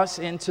to draw us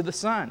into the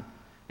Son.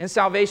 In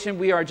salvation,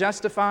 we are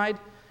justified.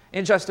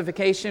 In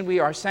justification, we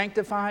are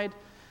sanctified.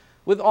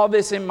 With all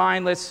this in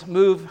mind, let's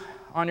move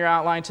on your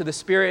outline to the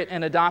Spirit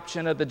and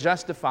adoption of the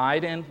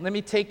justified. And let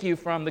me take you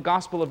from the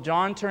Gospel of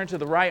John, turn to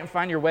the right and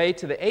find your way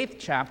to the 8th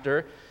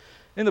chapter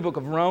in the book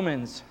of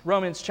Romans.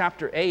 Romans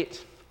chapter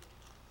 8.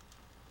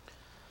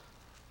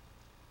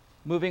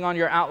 Moving on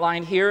your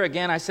outline here.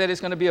 Again, I said it's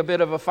going to be a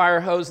bit of a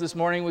fire hose this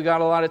morning. We got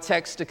a lot of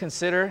text to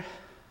consider.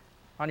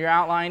 On your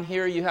outline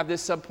here, you have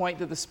this subpoint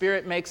that the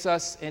Spirit makes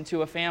us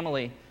into a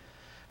family.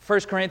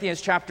 1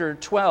 Corinthians chapter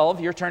 12,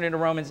 you're turning to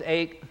Romans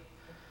 8.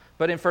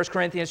 But in 1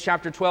 Corinthians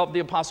chapter 12, the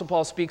Apostle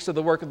Paul speaks of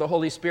the work of the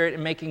Holy Spirit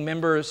in making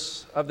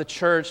members of the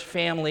church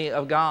family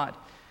of God.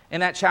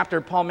 In that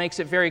chapter, Paul makes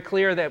it very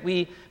clear that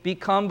we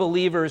become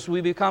believers,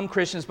 we become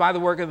Christians by the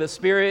work of the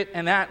Spirit,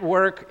 and that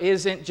work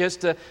isn't just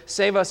to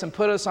save us and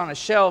put us on a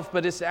shelf,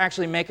 but it's to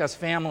actually make us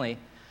family.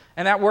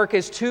 And that work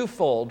is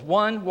twofold.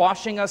 One,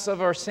 washing us of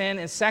our sin,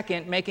 and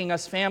second, making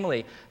us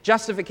family,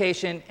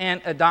 justification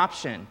and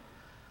adoption.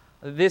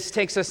 This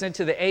takes us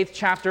into the 8th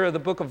chapter of the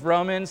book of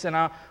Romans, and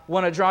I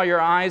want to draw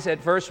your eyes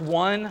at verse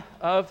 1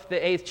 of the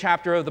 8th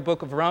chapter of the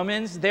book of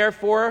Romans.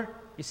 Therefore,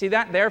 you see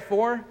that?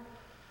 Therefore.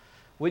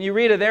 When you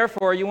read a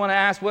therefore, you want to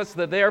ask, what's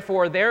the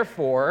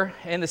therefore?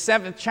 In the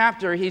 7th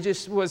chapter, he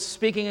just was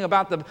speaking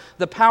about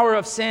the power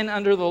of sin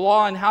under the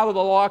law and how the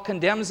law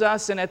condemns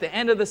us. And at the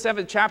end of the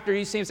 7th chapter,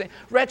 he seems to say,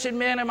 wretched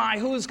man am I,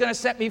 who's going to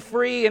set me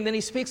free? And then he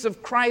speaks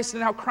of Christ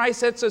and how Christ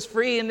sets us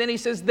free. And then he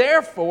says,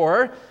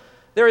 therefore,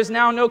 there is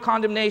now no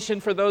condemnation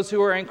for those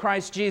who are in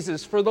Christ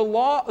Jesus. For the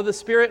law of the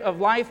Spirit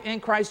of life in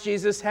Christ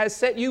Jesus has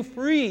set you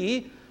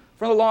free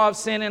from the law of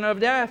sin and of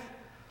death.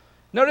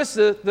 Notice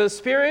the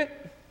Spirit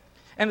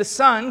and the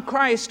Son,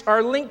 Christ,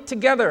 are linked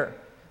together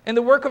in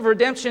the work of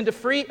redemption to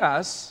free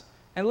us.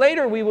 And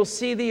later we will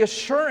see the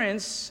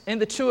assurance in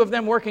the two of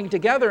them working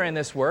together in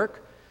this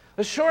work.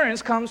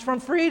 Assurance comes from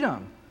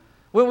freedom.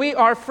 When we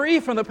are free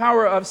from the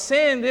power of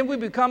sin, then we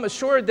become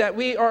assured that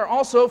we are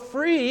also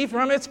free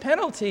from its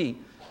penalty.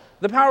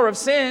 The power of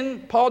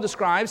sin, Paul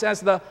describes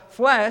as the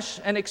flesh,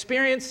 an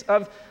experience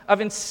of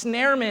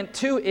ensnarement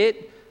to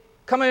it,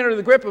 come under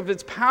the grip of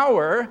its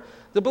power,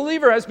 the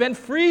believer has been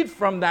freed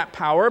from that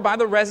power by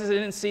the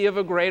residency of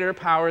a greater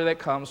power that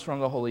comes from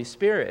the Holy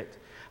Spirit.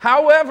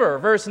 However,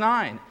 verse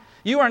 9,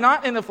 you are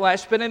not in the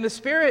flesh, but in the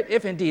Spirit,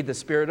 if indeed the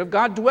Spirit of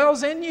God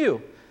dwells in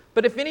you.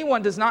 But if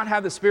anyone does not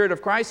have the Spirit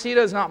of Christ, he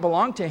does not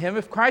belong to him.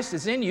 If Christ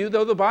is in you,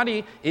 though the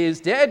body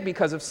is dead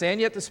because of sin,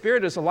 yet the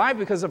Spirit is alive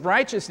because of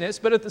righteousness.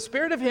 But if the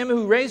Spirit of him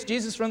who raised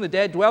Jesus from the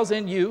dead dwells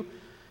in you,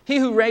 he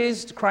who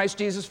raised Christ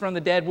Jesus from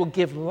the dead will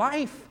give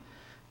life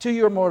to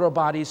your mortal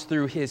bodies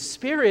through his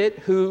Spirit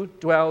who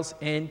dwells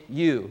in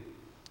you.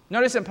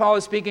 Notice that Paul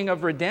is speaking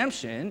of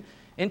redemption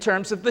in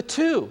terms of the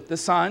two, the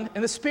Son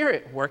and the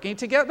Spirit, working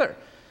together.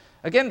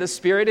 Again, the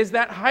Spirit is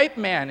that hype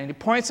man, and he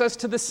points us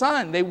to the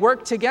Son. They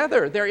work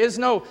together. There is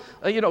no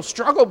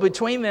struggle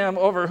between them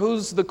over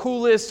who's the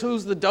coolest,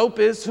 who's the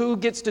dopest, who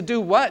gets to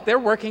do what. They're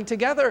working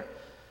together.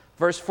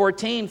 Verse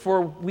 14,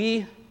 for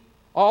we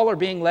all are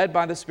being led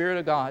by the Spirit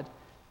of God.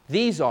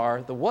 These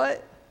are the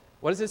what?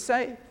 What does it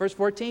say? Verse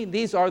 14,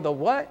 these are the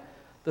what?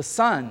 The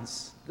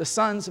sons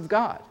of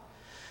God.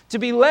 To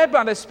be led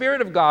by the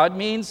Spirit of God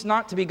means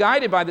not to be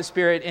guided by the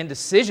Spirit in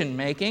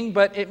decision-making,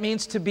 but it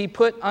means to be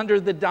put under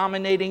the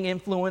dominating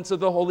influence of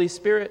the Holy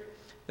Spirit.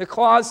 The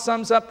clause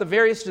sums up the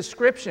various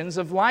descriptions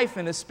of life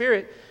in the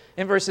Spirit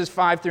in verses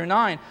 5 through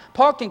 9.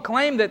 Paul can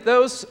claim that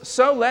those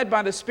so led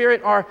by the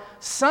Spirit are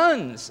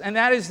sons, and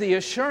that is the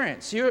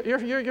assurance.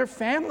 You're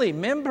family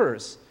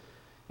members.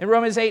 In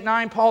Romans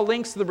 8:9, Paul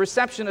links the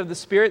reception of the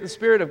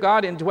Spirit of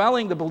God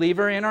indwelling the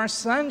believer in our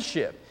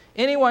sonship.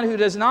 Anyone who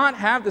does not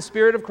have the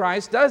Spirit of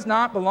Christ does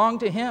not belong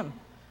to him.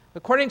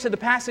 According to the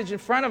passage in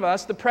front of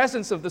us, the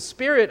presence of the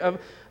Spirit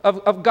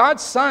of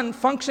God's Son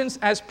functions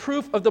as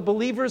proof of the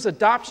believer's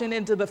adoption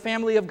into the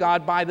family of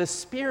God by the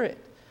Spirit.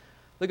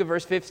 Look at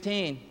verse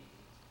 15.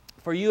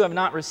 For you have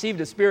not received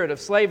a spirit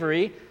of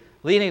slavery,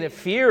 leading to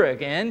fear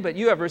again, but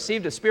you have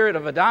received a spirit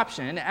of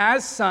adoption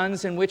as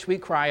sons in which we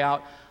cry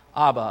out,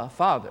 Abba,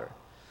 Father.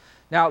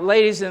 Now,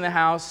 ladies in the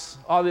house,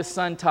 all this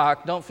son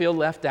talk, don't feel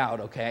left out,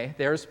 okay?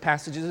 There's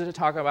passages that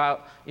talk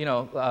about,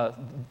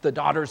 the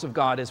daughters of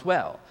God as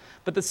well.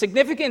 But the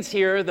significance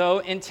here, though,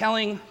 in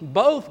telling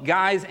both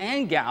guys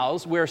and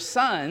gals we're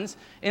sons,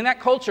 in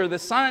that culture, the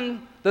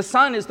son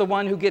is the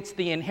one who gets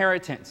the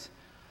inheritance.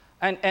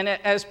 And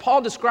as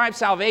Paul describes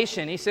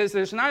salvation, he says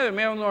there's neither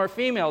male nor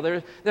female.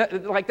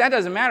 That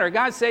doesn't matter.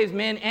 God saves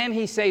men and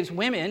he saves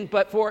women.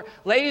 But for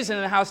ladies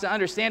in the house to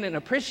understand and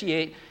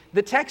appreciate,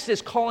 the text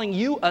is calling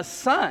you a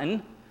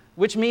son,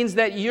 which means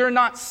that you're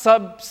not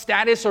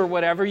sub-status or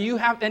whatever. You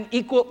have an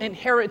equal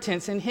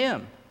inheritance in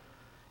him.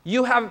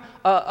 You have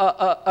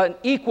an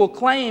equal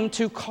claim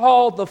to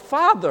call the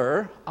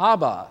Father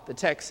Abba, the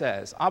text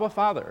says. Abba,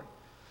 Father.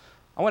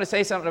 I want to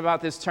say something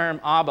about this term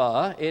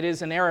Abba. It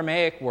is an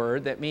Aramaic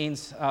word that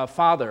means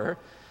father.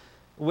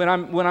 When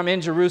I'm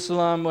in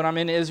Jerusalem, when I'm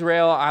in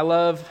Israel, I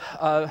love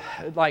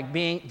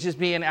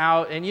being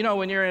out. And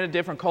when you're in a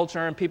different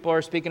culture and people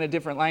are speaking a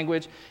different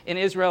language, in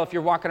Israel, if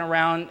you're walking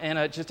around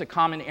in just a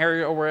common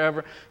area or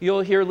wherever,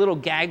 you'll hear little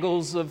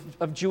gaggles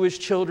of Jewish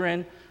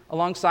children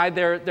alongside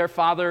their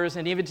fathers,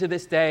 and even to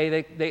this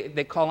day,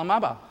 they call them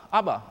Abba,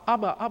 Abba,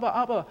 Abba, Abba,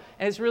 Abba.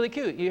 And it's really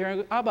cute. You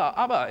hear Abba,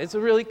 Abba. It's a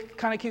really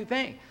kind of cute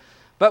thing.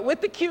 But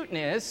with the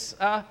cuteness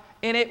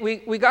in it,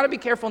 we got to be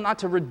careful not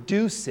to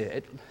reduce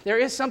it. There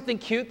is something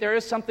cute, there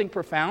is something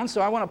profound,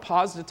 so I want to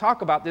pause to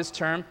talk about this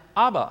term,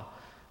 Abba.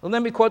 Well,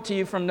 let me quote to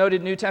you from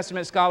noted New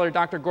Testament scholar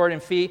Dr.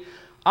 Gordon Fee.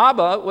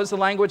 Abba was the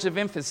language of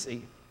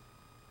infancy,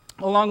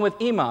 along with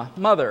Ima,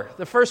 mother,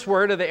 the first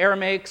word of the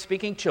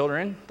Aramaic-speaking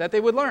children that they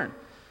would learn.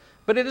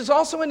 But it is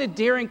also an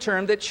endearing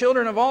term that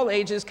children of all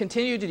ages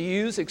continue to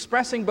use,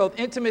 expressing both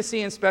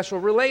intimacy and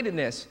special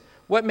relatedness.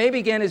 What may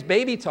begin as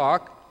baby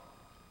talk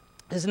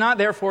is not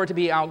therefore to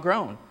be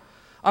outgrown.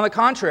 On the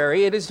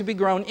contrary, it is to be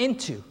grown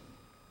into.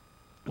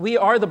 We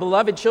are the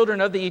beloved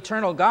children of the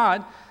eternal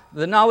God,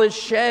 the knowledge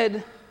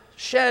shed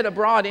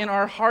abroad in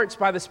our hearts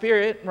by the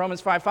Spirit,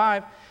 Romans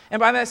 5:5, and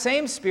by that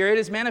same Spirit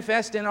is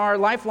manifest in our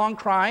lifelong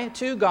cry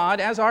to God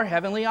as our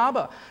heavenly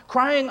Abba.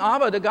 Crying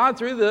Abba to God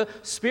through the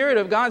Spirit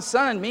of God's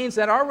Son means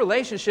that our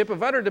relationship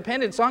of utter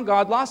dependence on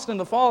God, lost in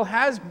the fall,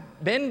 has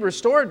been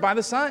restored by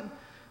the Son.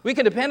 We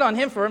can depend on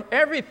him for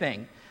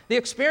everything. The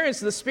experience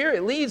of the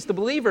Spirit leads the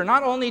believer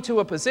not only to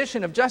a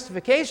position of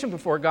justification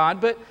before God,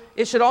 but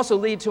it should also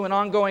lead to an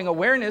ongoing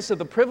awareness of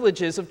the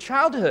privileges of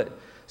childhood,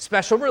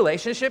 special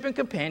relationship and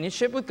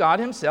companionship with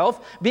God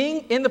himself.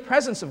 Being in the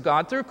presence of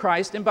God through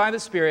Christ and by the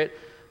Spirit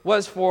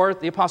was for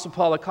the Apostle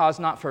Paul a cause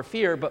not for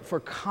fear, but for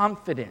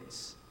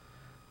confidence.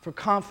 For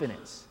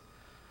confidence.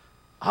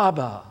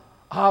 Abba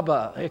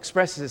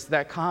expresses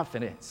that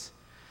confidence.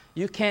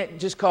 You can't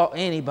just call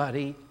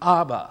anybody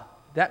Abba.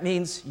 That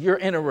means you're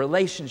in a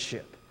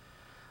relationship.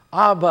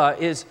 Abba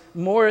is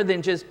more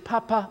than just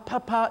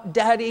papa,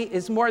 daddy.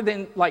 It's more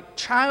than like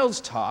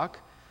child's talk.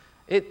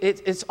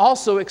 It's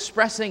also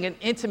expressing an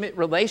intimate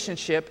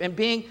relationship and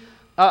being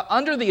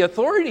under the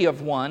authority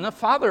of one. A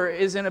father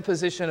is in a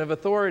position of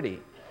authority.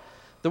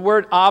 The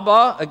word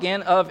Abba,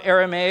 again of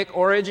Aramaic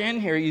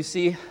origin, here you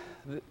see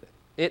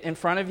it in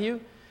front of you.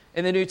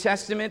 In the New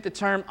Testament, the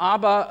term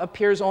Abba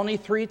appears only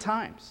 3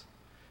 times.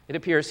 It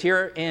appears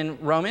here in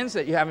Romans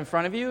that you have in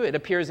front of you. It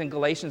appears in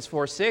Galatians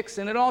 4:6,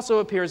 and it also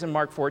appears in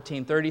Mark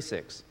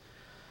 14:36.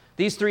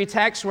 These 3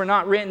 texts were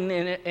not written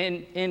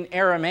in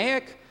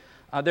Aramaic.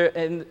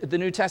 And the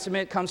New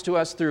Testament comes to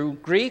us through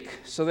Greek,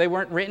 so they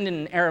weren't written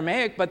in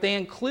Aramaic, but they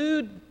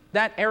include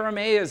that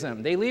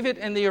Aramaism. They leave it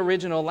in the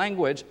original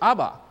language,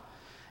 Abba.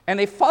 And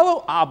they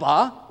follow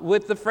Abba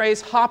with the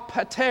phrase ha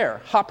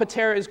pater. Ha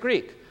pater is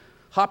Greek.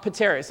 Ha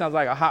pater, it sounds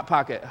like a hot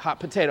pocket, hot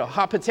potato.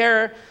 Ha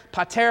pater,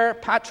 pater,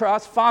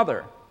 patros,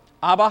 father.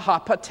 Abba ha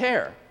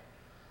pater.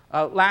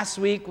 Last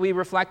week we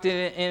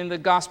reflected in the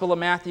Gospel of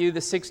Matthew,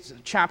 the 6th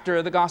chapter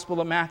of the Gospel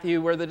of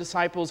Matthew, where the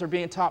disciples are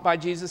being taught by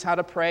Jesus how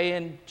to pray,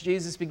 and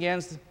Jesus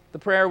begins the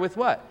prayer with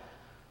what?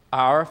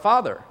 Our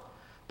Father.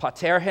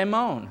 Pater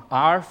hemon,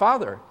 our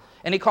Father.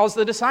 And he calls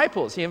the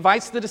disciples. He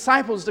invites the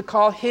disciples to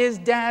call his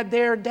dad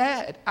their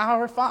dad,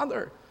 our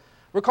Father.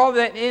 Recall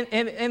that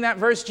in that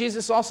verse,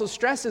 Jesus also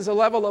stresses a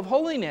level of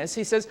holiness.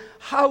 He says,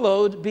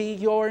 hallowed be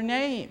your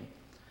name.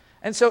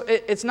 And so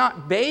it's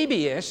not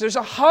babyish. There's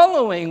a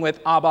hallowing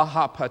with Abba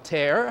ha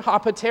pater. Ha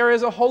pater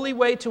is a holy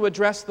way to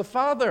address the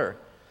Father.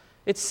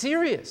 It's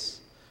serious.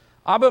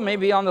 Abba may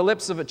be on the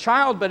lips of a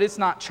child, but it's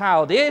not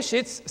childish.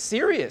 It's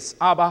serious.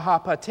 Abba ha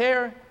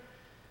pater.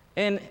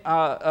 In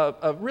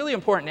a really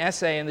important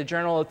essay in the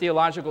Journal of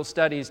Theological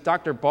Studies,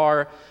 Dr.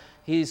 Barr,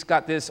 he's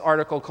got this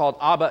article called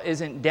Abba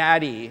Isn't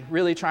Daddy,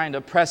 really trying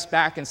to press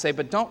back and say,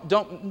 but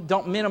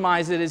don't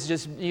minimize it as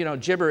just,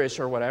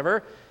 gibberish or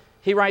whatever.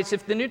 He writes,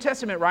 if the New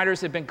Testament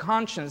writers had been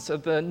conscious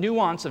of the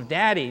nuance of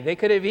daddy, they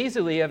could have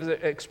easily have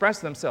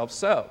expressed themselves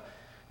so.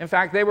 In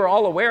fact, they were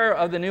all aware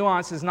of the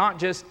nuances not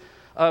just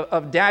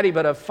of daddy,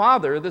 but of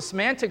father. The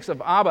semantics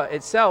of Abba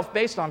itself,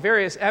 based on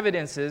various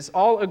evidences,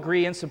 all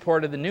agree in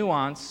support of the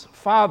nuance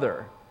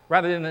father,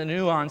 rather than the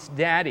nuance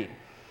daddy.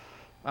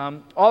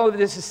 All of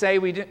this to say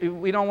we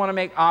don't want to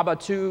make Abba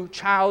too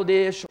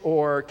childish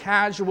or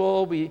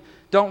casual. We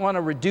don't want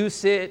to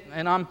reduce it,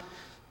 and I'm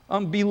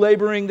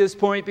belaboring this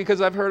point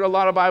because I've heard a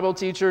lot of Bible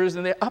teachers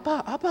and they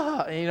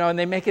Abba, and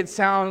they make it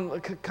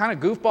sound kind of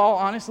goofball,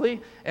 honestly.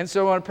 And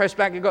so I want to press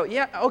back and go,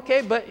 yeah,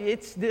 okay, but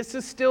this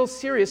is still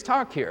serious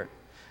talk here.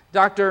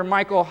 Dr.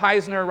 Michael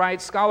Heisner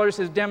writes, scholars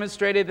have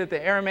demonstrated that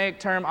the Aramaic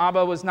term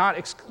Abba was not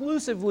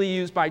exclusively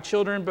used by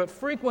children, but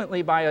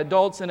frequently by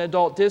adults in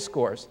adult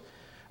discourse.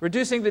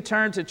 Reducing the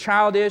term to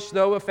childish,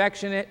 though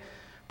affectionate,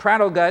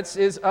 prattleguts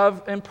is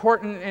of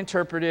important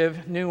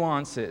interpretive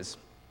nuances.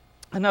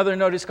 Another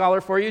noted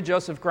scholar for you,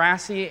 Joseph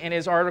Grassi, in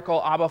his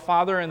article Abba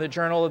Father in the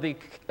Journal of the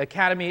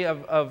Academy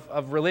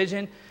of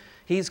Religion,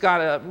 he's got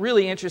a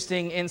really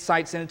interesting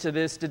insights into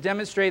this to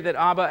demonstrate that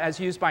Abba, as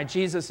used by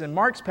Jesus in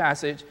Mark's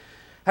passage,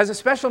 has a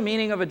special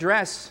meaning of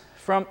address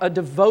from a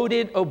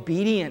devoted,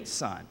 obedient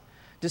son.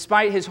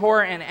 Despite his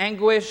horror and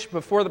anguish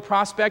before the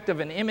prospect of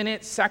an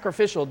imminent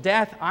sacrificial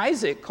death,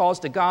 Isaac calls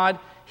to God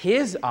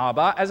his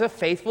Abba as a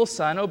faithful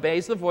son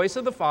obeys the voice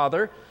of the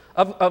Father,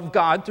 of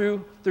God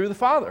through the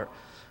Father.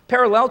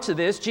 Parallel to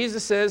this,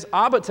 Jesus says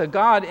Abba to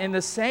God in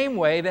the same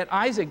way that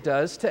Isaac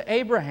does to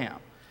Abraham.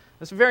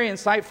 That's a very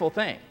insightful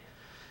thing.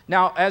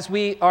 Now, as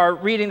we are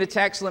reading the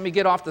text, let me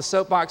get off the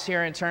soapbox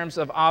here in terms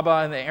of Abba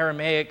and the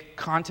Aramaic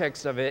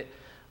context of it.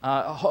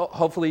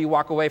 Hopefully you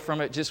walk away from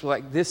it just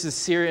like, this is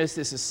serious,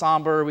 this is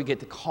somber, we get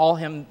to call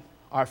him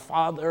our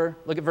Father.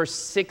 Look at verse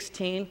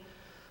 16.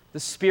 The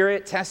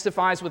Spirit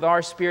testifies with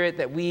our spirit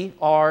that we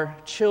are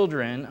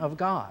children of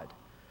God.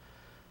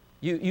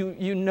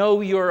 You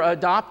know you're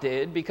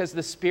adopted because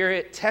the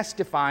Spirit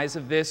testifies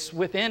of this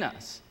within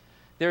us.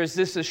 There is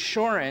this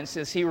assurance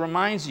as he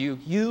reminds you,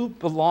 you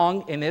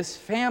belong in this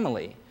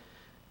family.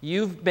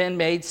 You've been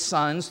made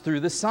sons through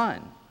the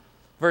Son.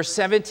 Verse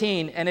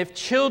 17, and if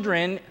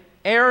children,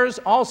 heirs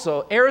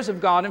also, heirs of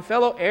God and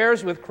fellow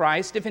heirs with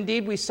Christ, if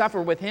indeed we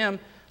suffer with him,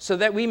 so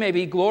that we may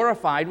be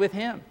glorified with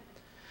him.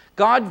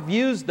 God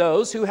views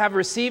those who have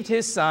received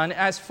his Son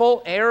as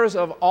full heirs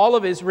of all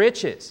of his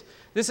riches.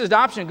 This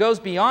adoption goes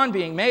beyond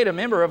being made a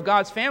member of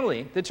God's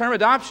family. The term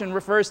adoption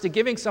refers to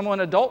giving someone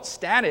adult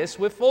status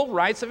with full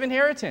rights of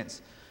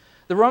inheritance.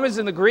 The Romans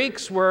and the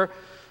Greeks were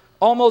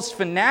almost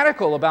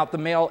fanatical about the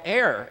male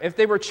heir. If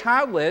they were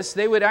childless,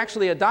 they would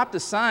actually adopt a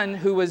son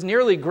who was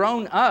nearly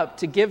grown up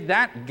to give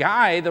that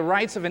guy the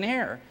rights of an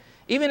heir.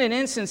 Even in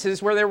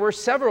instances where there were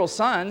several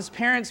sons,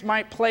 parents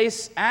might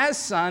place as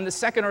son the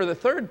second or the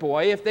third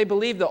boy if they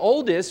believed the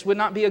oldest would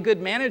not be a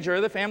good manager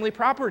of the family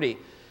property.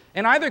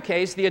 In either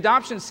case, the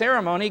adoption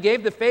ceremony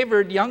gave the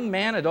favored young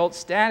man adult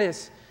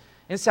status.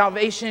 In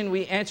salvation,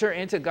 we enter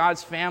into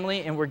God's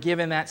family and we're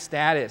given that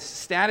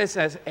status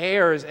as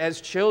heirs, as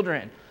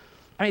children.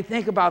 I mean,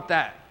 think about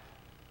that.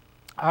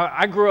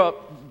 I grew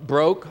up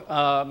broke.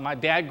 My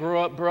dad grew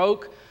up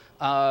broke.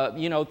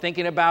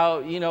 Thinking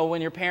about,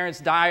 when your parents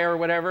die or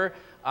whatever.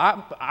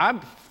 My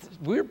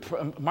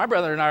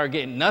brother and I are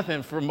getting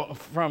nothing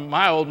from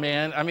my old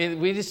man. I mean,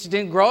 we just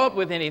didn't grow up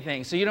with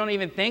anything. So you don't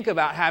even think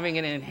about having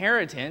an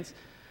inheritance.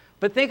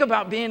 But think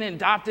about being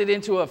adopted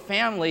into a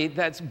family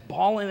that's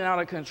balling out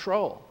of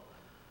control.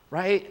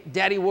 right?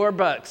 Daddy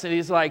Warbucks. And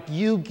he's like,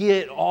 you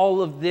get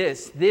all of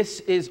this. This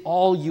is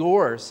all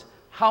yours.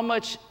 How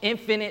much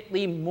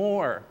infinitely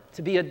more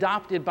to be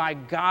adopted by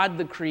God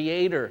the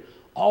Creator.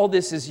 All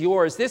this is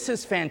yours. This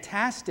is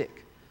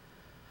fantastic.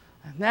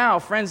 Now,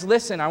 friends,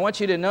 listen. I want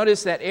you to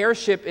notice that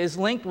heirship is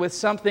linked with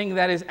something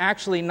that is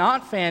actually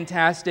not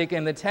fantastic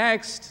in the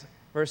text.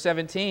 Verse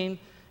 17,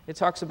 it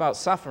talks about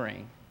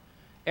suffering.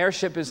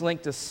 Heirship is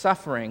linked to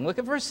suffering. Look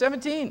at verse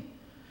 17.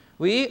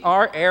 We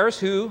are heirs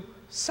who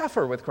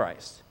suffer with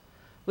Christ.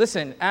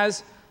 Listen,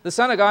 as the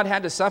Son of God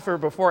had to suffer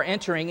before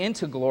entering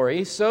into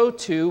glory, so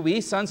too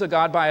we, sons of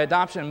God by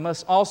adoption,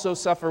 must also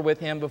suffer with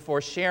him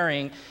before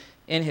sharing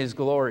in his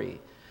glory.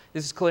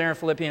 This is clear in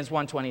Philippians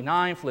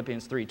 1:29,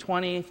 Philippians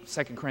 3:20,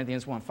 2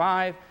 Corinthians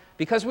 1:5.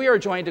 Because we are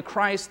joined to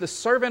Christ, the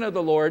servant of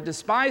the Lord,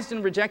 despised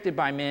and rejected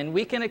by men,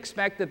 we can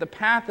expect that the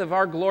path of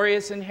our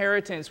glorious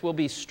inheritance will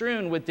be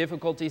strewn with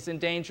difficulties and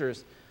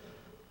dangers.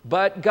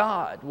 But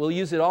God will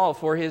use it all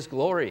for his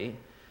glory.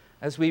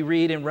 As we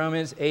read in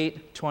Romans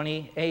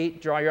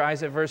 8:28, draw your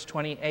eyes at verse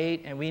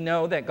 28, and we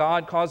know that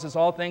God causes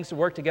all things to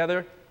work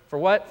together for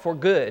what? For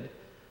good,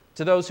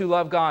 to those who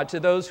love God, to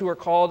those who are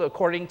called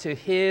according to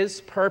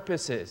his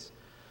purposes.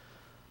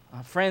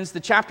 Friends, the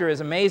chapter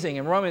is amazing.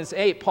 In Romans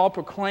 8, Paul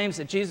proclaims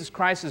that Jesus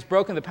Christ has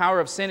broken the power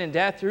of sin and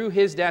death through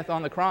his death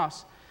on the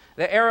cross.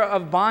 The era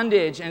of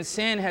bondage and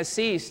sin has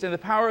ceased, and the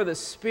power of the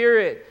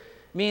Spirit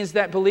means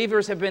that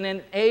believers have been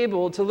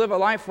enabled to live a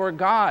life for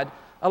God,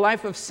 a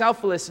life of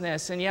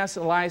selflessness, and yes,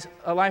 a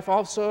life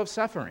also of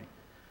suffering.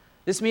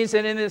 This means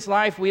that in this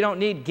life, we don't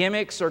need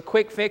gimmicks or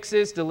quick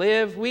fixes to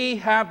live. We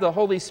have the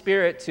Holy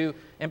Spirit to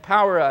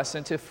empower us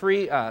and to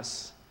free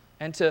us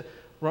and to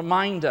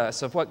remind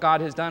us of what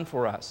God has done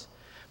for us.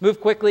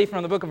 Move quickly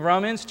from the book of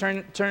Romans.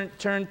 Turn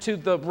to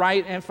the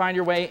right and find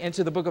your way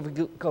into the book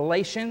of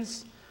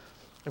Galatians.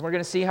 And we're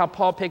going to see how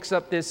Paul picks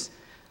up this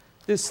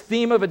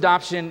theme of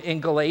adoption in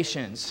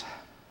Galatians.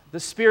 The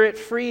Spirit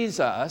frees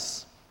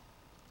us.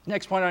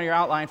 Next point on your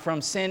outline,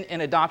 from sin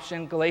and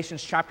adoption,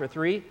 Galatians chapter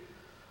 3.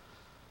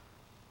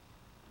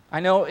 I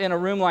know in a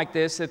room like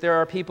this that there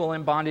are people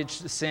in bondage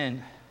to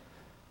sin.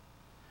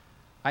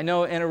 I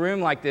know in a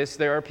room like this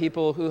there are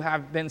people who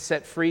have been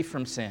set free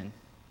from sin.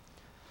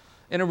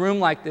 In a room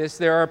like this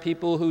there are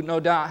people who no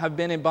doubt have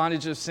been in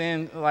bondage of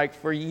sin like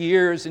for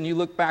years, and you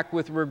look back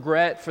with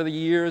regret for the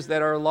years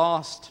that are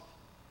lost.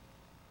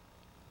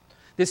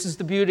 This is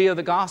the beauty of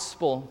the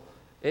gospel.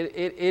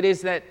 It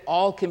is that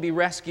all can be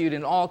rescued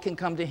and all can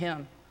come to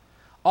him.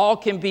 All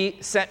can be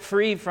set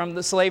free from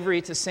the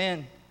slavery to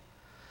sin.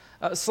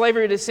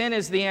 Slavery to sin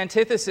is the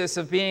antithesis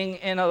of being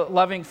in a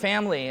loving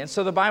family. And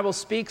so the Bible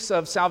speaks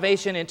of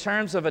salvation in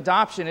terms of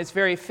adoption. It's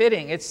very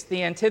fitting. It's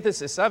the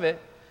antithesis of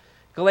it.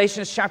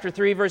 Galatians chapter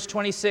 3, verse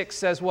 26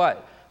 says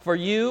what? For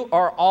you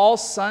are all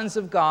sons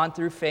of God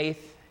through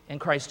faith in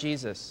Christ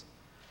Jesus.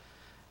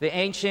 The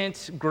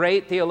ancient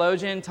great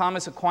theologian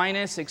Thomas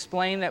Aquinas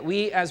explained that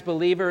we as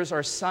believers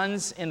are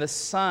sons in the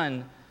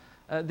Son.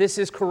 This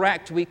is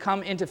correct. We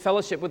come into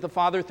fellowship with the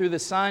Father through the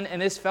Son, and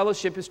this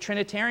fellowship is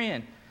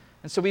Trinitarian.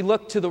 And so we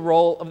look to the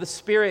role of the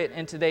Spirit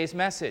in today's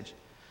message.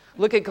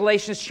 Look at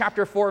Galatians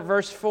chapter 4,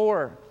 verse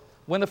 4.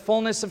 When the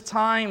fullness of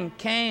time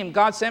came,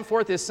 God sent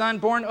forth his Son,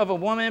 born of a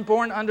woman,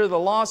 born under the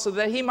law, so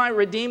that he might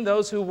redeem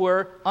those who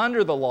were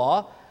under the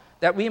law,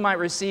 that we might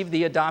receive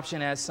the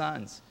adoption as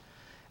sons.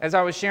 As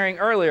I was sharing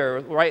earlier,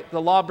 right, the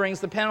law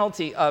brings the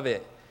penalty of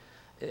it.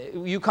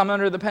 You come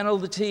under the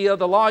penalty of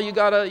the law, you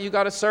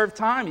gotta serve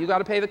time. You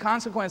gotta pay the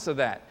consequence of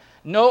that.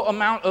 No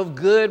amount of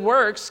good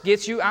works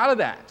gets you out of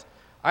that.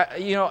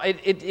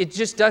 It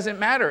just doesn't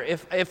matter.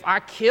 If I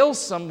kill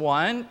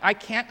someone, I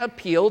can't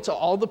appeal to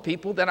all the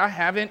people that I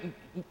haven't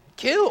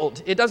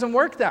killed. It doesn't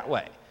work that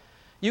way.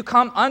 You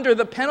come under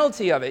the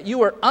penalty of it.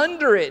 You are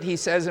under it, he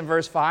says in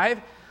verse 5.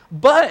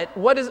 But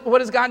what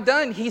has God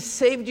done? He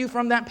saved you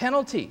from that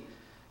penalty.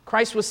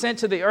 Christ was sent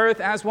to the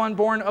earth as one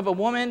born of a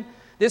woman.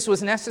 This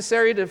was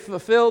necessary to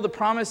fulfill the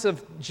promise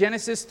of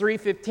Genesis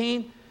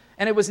 3:15.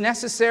 And it was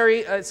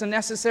necessary, it's a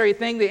necessary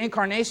thing, the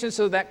incarnation,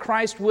 so that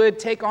Christ would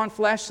take on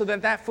flesh, so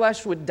that that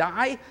flesh would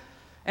die.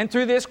 And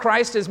through this,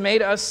 Christ has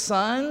made us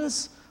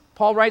sons.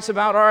 Paul writes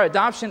about our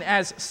adoption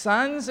as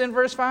sons in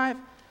verse 5.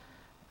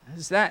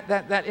 Is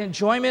that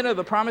enjoyment of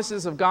the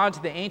promises of God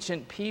to the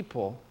ancient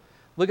people.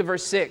 Look at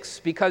verse 6.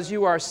 Because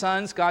you are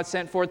sons, God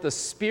sent forth the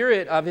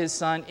Spirit of his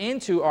Son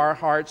into our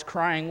hearts,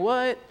 crying,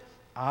 what?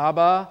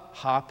 Abba,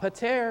 ha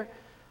pater.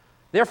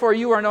 Therefore,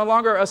 you are no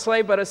longer a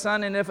slave, but a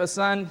son, and if a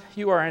son,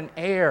 you are an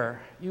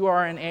heir. You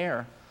are an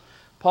heir.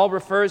 Paul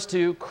refers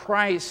to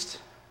Christ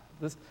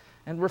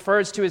and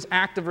refers to his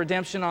act of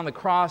redemption on the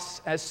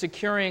cross as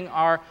securing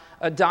our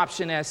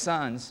adoption as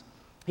sons.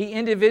 He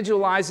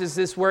individualizes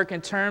this work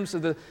in terms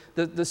of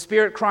the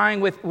Spirit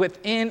crying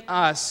within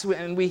us,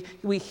 and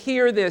we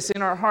hear this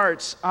in our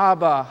hearts,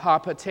 Abba, ha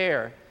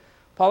pater.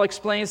 Paul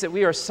explains that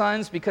we are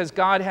sons because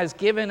God has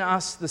given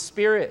us the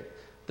Spirit.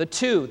 The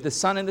two, the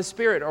Son and the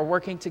Spirit, are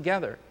working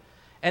together.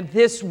 And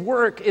this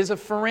work is a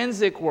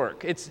forensic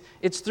work.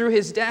 It's through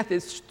his death.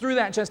 It's through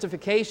that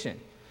justification.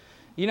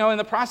 You know, in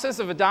the process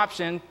of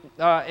adoption,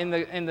 in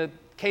the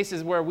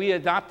cases where we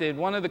adopted,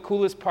 one of the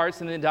coolest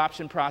parts in the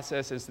adoption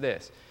process is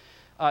this.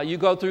 You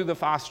go through the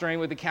fostering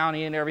with the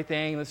county and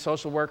everything, the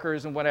social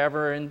workers and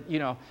whatever, and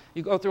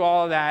you go through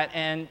all of that,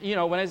 and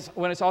when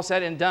it's all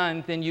said and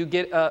done, then you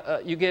get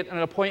an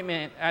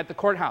appointment at the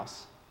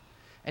courthouse,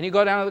 and you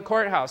go down to the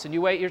courthouse and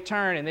you wait your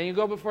turn, and then you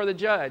go before the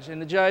judge,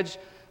 and the judge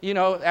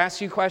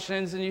asks you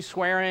questions and you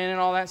swear in and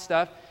all that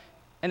stuff,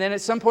 and then at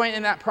some point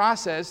in that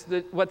process,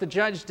 what the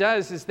judge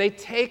does is they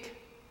take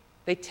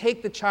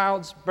the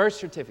child's birth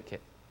certificate,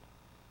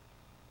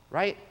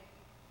 right?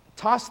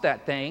 Toss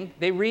that thing,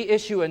 they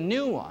reissue a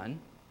new one,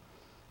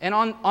 and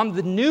on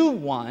the new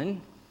one,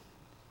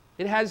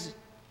 it has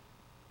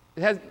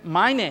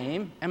my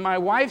name and my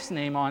wife's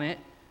name on it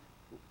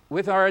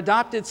with our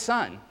adopted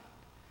son.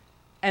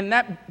 And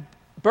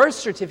that birth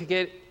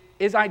certificate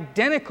is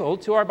identical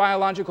to our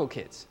biological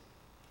kids.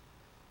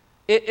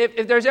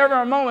 If there's ever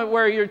a moment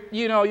where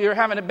you're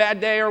having a bad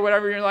day or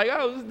whatever, you're like, oh,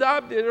 I was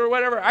adopted or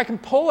whatever, I can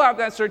pull out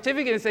that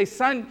certificate and say,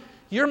 son,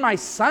 you're my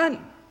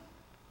son.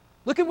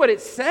 Look at what it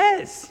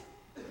says.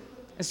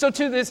 And so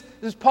to this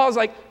Paul's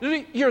like,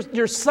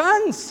 you're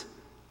sons.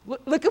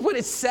 Look at what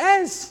it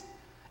says.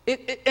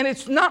 And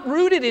it's not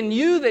rooted in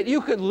you that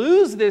you could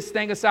lose this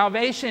thing of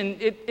salvation.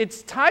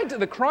 It's tied to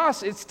the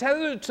cross. It's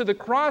tethered to the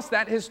cross,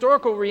 that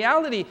historical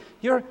reality.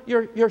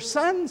 You're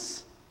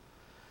sons.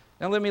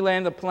 Now let me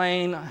land the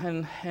plane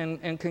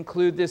and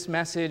conclude this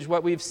message.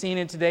 What we've seen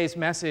in today's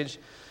message,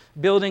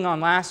 building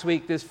on last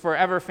week, this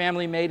forever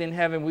family made in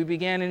heaven. We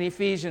began in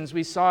Ephesians.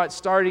 We saw it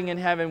starting in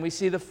heaven. We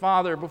see the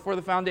Father before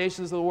the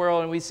foundations of the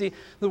world, and we see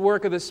the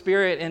work of the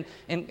Spirit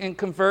and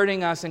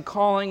converting us and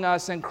calling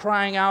us and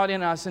crying out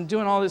in us and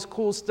doing all this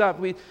cool stuff.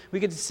 We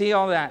get to see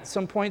all that.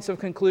 Some points of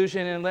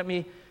conclusion, and let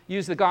me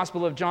use the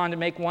Gospel of John to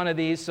make one of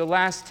these. So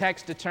last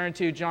text to turn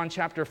to, John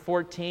chapter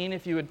 14,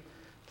 if you would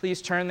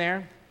please turn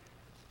there.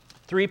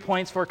 3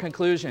 points for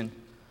conclusion.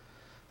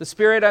 The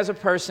Spirit as a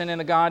person in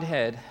the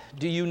Godhead.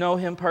 Do you know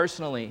Him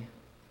personally?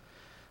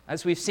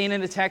 As we've seen in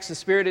the text, the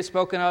Spirit is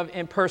spoken of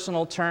in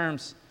personal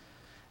terms.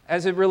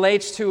 As it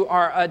relates to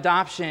our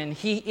adoption,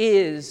 He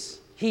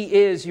is,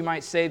 you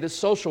might say, the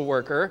social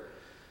worker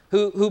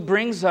who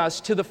brings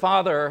us to the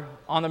Father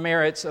on the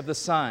merits of the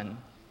Son.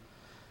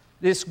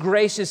 This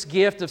gracious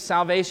gift of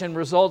salvation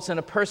results in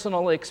a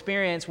personal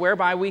experience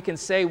whereby we can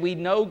say we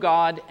know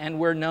God and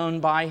we're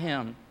known by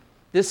Him.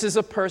 This is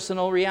a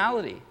personal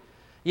reality.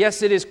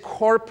 Yes, it is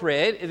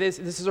corporate. This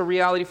is a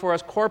reality for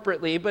us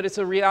corporately, but it's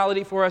a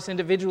reality for us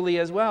individually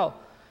as well.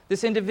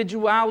 This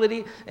individual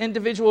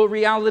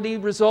reality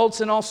results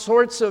in all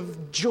sorts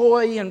of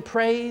joy and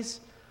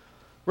praise.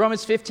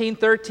 Romans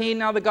 15:13,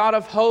 now the God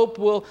of hope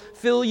will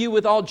fill you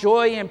with all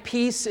joy and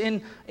peace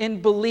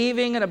in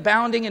believing and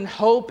abounding in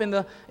hope in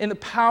the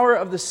power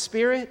of the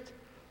Spirit.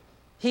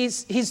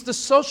 He's the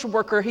social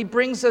worker. He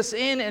brings us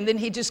in, and then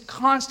He just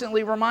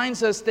constantly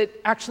reminds us that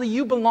actually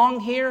you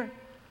belong here.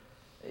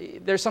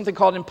 There's something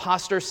called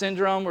imposter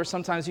syndrome, where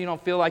sometimes you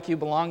don't feel like you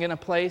belong in a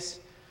place.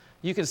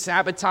 You can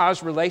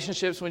sabotage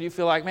relationships when you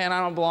feel like, man, I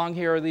don't belong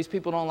here, or these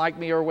people don't like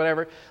me, or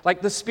whatever.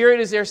 Like the Spirit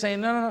is there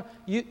saying, no,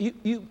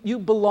 you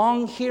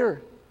belong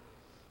here.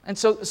 And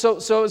so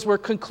as we're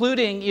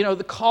concluding,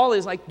 the call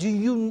is like, do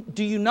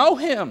you know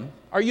Him?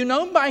 Are you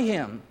known by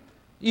Him?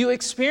 You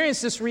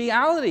experience this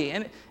reality.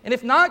 And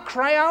if not,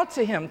 cry out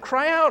to Him.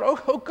 Cry out,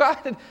 oh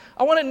God,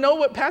 I want to know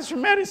what Pastor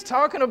Matt is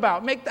talking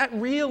about. Make that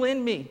real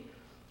in me.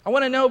 I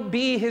want to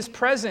be His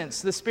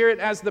presence, the Spirit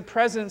as the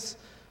presence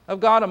of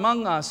God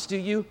among us. Do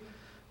you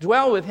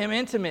dwell with Him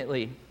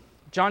intimately?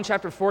 John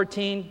chapter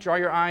 14, draw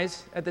your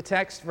eyes at the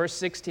text, verse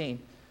 16.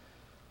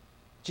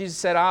 Jesus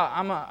said,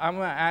 I'm going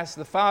to ask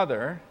the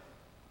Father,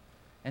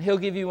 and He'll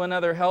give you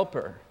another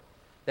helper,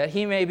 that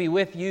He may be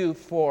with you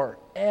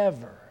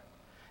forever.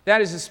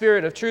 That is the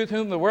Spirit of truth,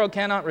 whom the world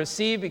cannot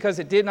receive because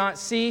it did not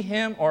see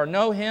Him or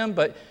know Him,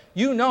 but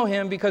you know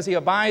Him because He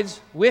abides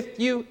with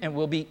you and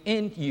will be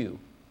in you.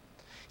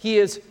 He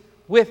is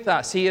with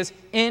us. He is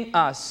in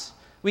us.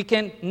 We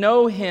can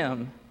know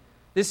Him.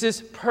 This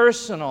is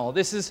personal.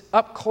 This is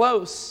up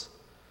close.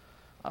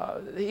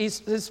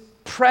 His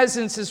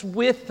presence is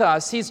with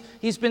us.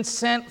 He's been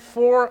sent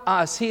for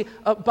us. He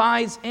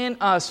abides in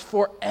us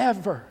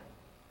forever.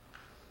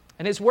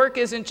 And His work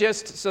isn't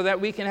just so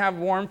that we can have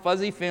warm,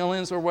 fuzzy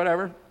feelings or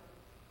whatever.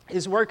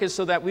 His work is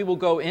so that we will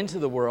go into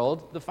the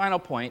world, the final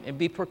point, and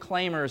be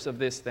proclaimers of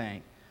this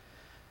thing.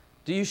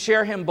 Do you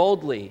share Him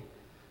boldly?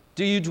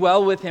 Do you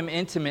dwell with Him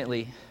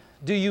intimately?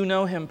 Do you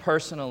know Him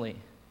personally?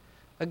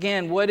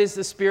 Again, what is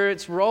the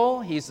Spirit's role?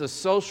 He's the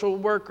social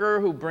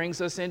worker who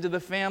brings us into the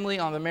family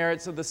on the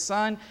merits of the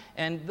Son.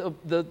 And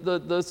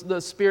the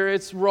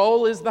Spirit's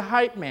role is the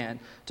hype man,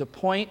 to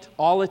point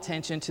all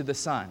attention to the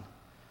Son.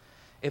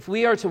 If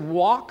we are to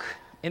walk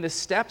in the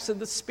steps of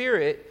the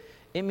Spirit,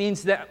 it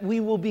means that we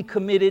will be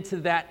committed to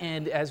that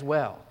end as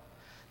well.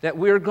 That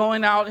we're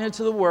going out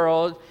into the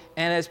world,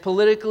 and as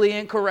politically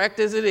incorrect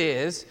as it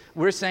is,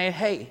 we're saying,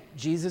 hey,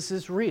 Jesus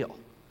is real.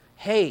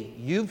 Hey,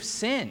 you've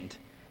sinned.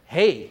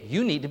 Hey,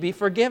 you need to be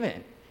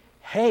forgiven.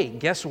 Hey,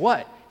 guess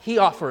what? He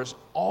offers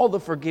all the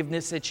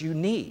forgiveness that you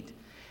need.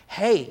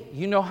 Hey,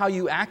 you know how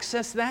you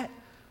access that?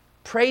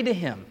 Pray to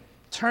Him.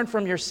 Turn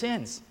from your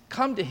sins.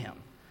 Come to Him.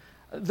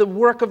 The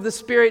work of the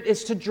Spirit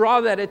is to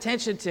draw that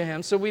attention to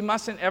Him, so we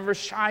mustn't ever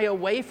shy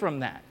away from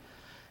that.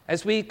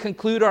 As we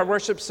conclude our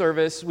worship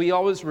service, we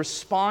always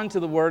respond to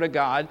the Word of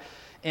God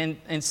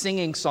in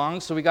singing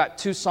songs. So we got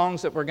 2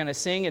 songs that we're going to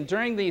sing, and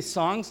during these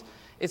songs,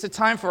 it's a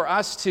time for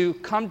us to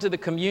come to the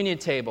communion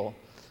table.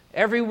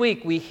 Every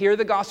week we hear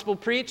the gospel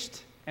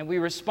preached, and we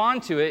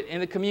respond to it in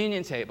the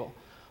communion table.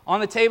 On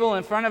the table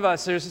in front of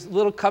us, there's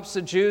little cups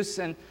of juice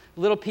and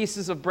little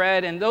pieces of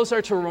bread, and those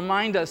are to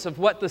remind us of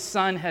what the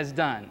Son has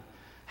done,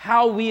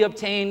 how we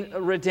obtain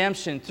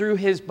redemption through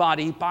His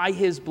body, by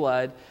His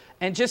blood.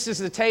 And just as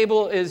the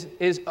table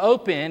is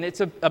open,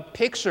 it's a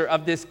picture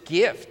of this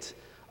gift,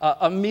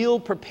 a meal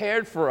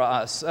prepared for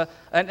us,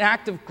 an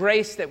act of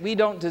grace that we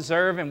don't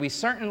deserve and we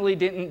certainly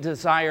didn't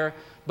desire,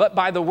 but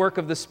by the work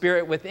of the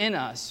Spirit within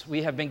us,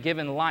 we have been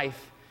given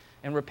life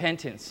and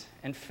repentance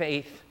and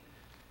faith.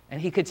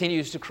 And He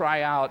continues to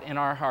cry out in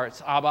our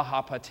hearts, Abba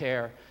Ha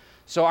Pater.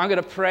 So I'm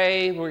going to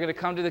pray. We're going to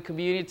come to the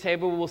communion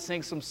table. We'll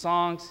sing some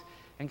songs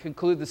and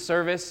conclude the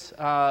service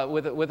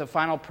with a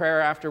final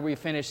prayer after we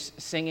finish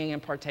singing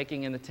and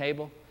partaking in the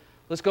table.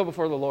 Let's go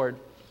before the Lord.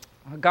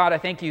 God, I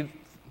thank You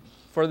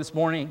for this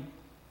morning.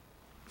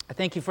 I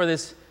thank You for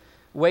this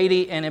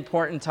weighty and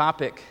important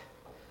topic,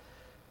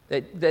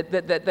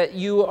 that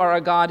You are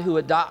a God who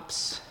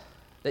adopts,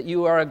 that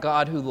You are a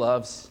God who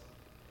loves,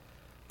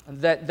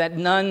 that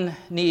none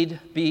need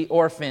be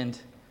orphaned,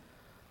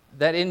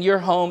 that in Your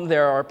home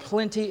there are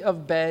plenty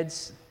of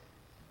beds,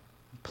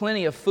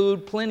 plenty of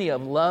food, plenty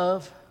of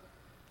love.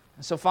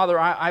 And so, Father,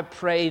 I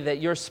pray that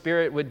Your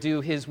Spirit would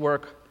do His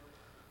work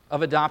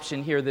of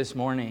adoption here this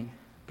morning,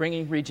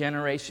 bringing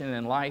regeneration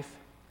and life.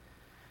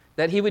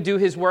 That He would do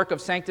His work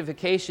of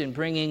sanctification,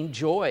 bringing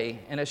joy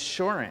and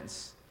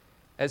assurance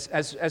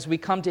as we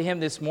come to Him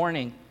this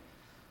morning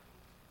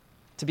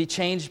to be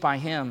changed by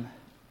Him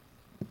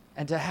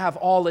and to have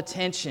all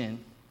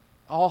attention,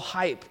 all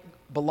hype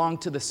belong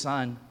to the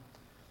Son.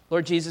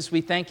 Lord Jesus,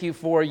 we thank You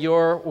for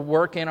Your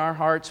work in our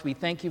hearts. We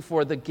thank You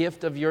for the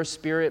gift of Your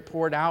Spirit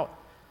poured out.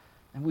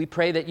 And we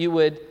pray that You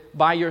would,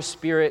 by Your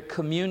Spirit,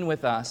 commune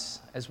with us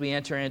as we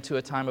enter into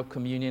a time of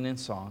communion and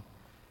song.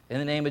 In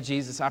the name of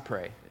Jesus, I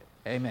pray.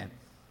 Amen.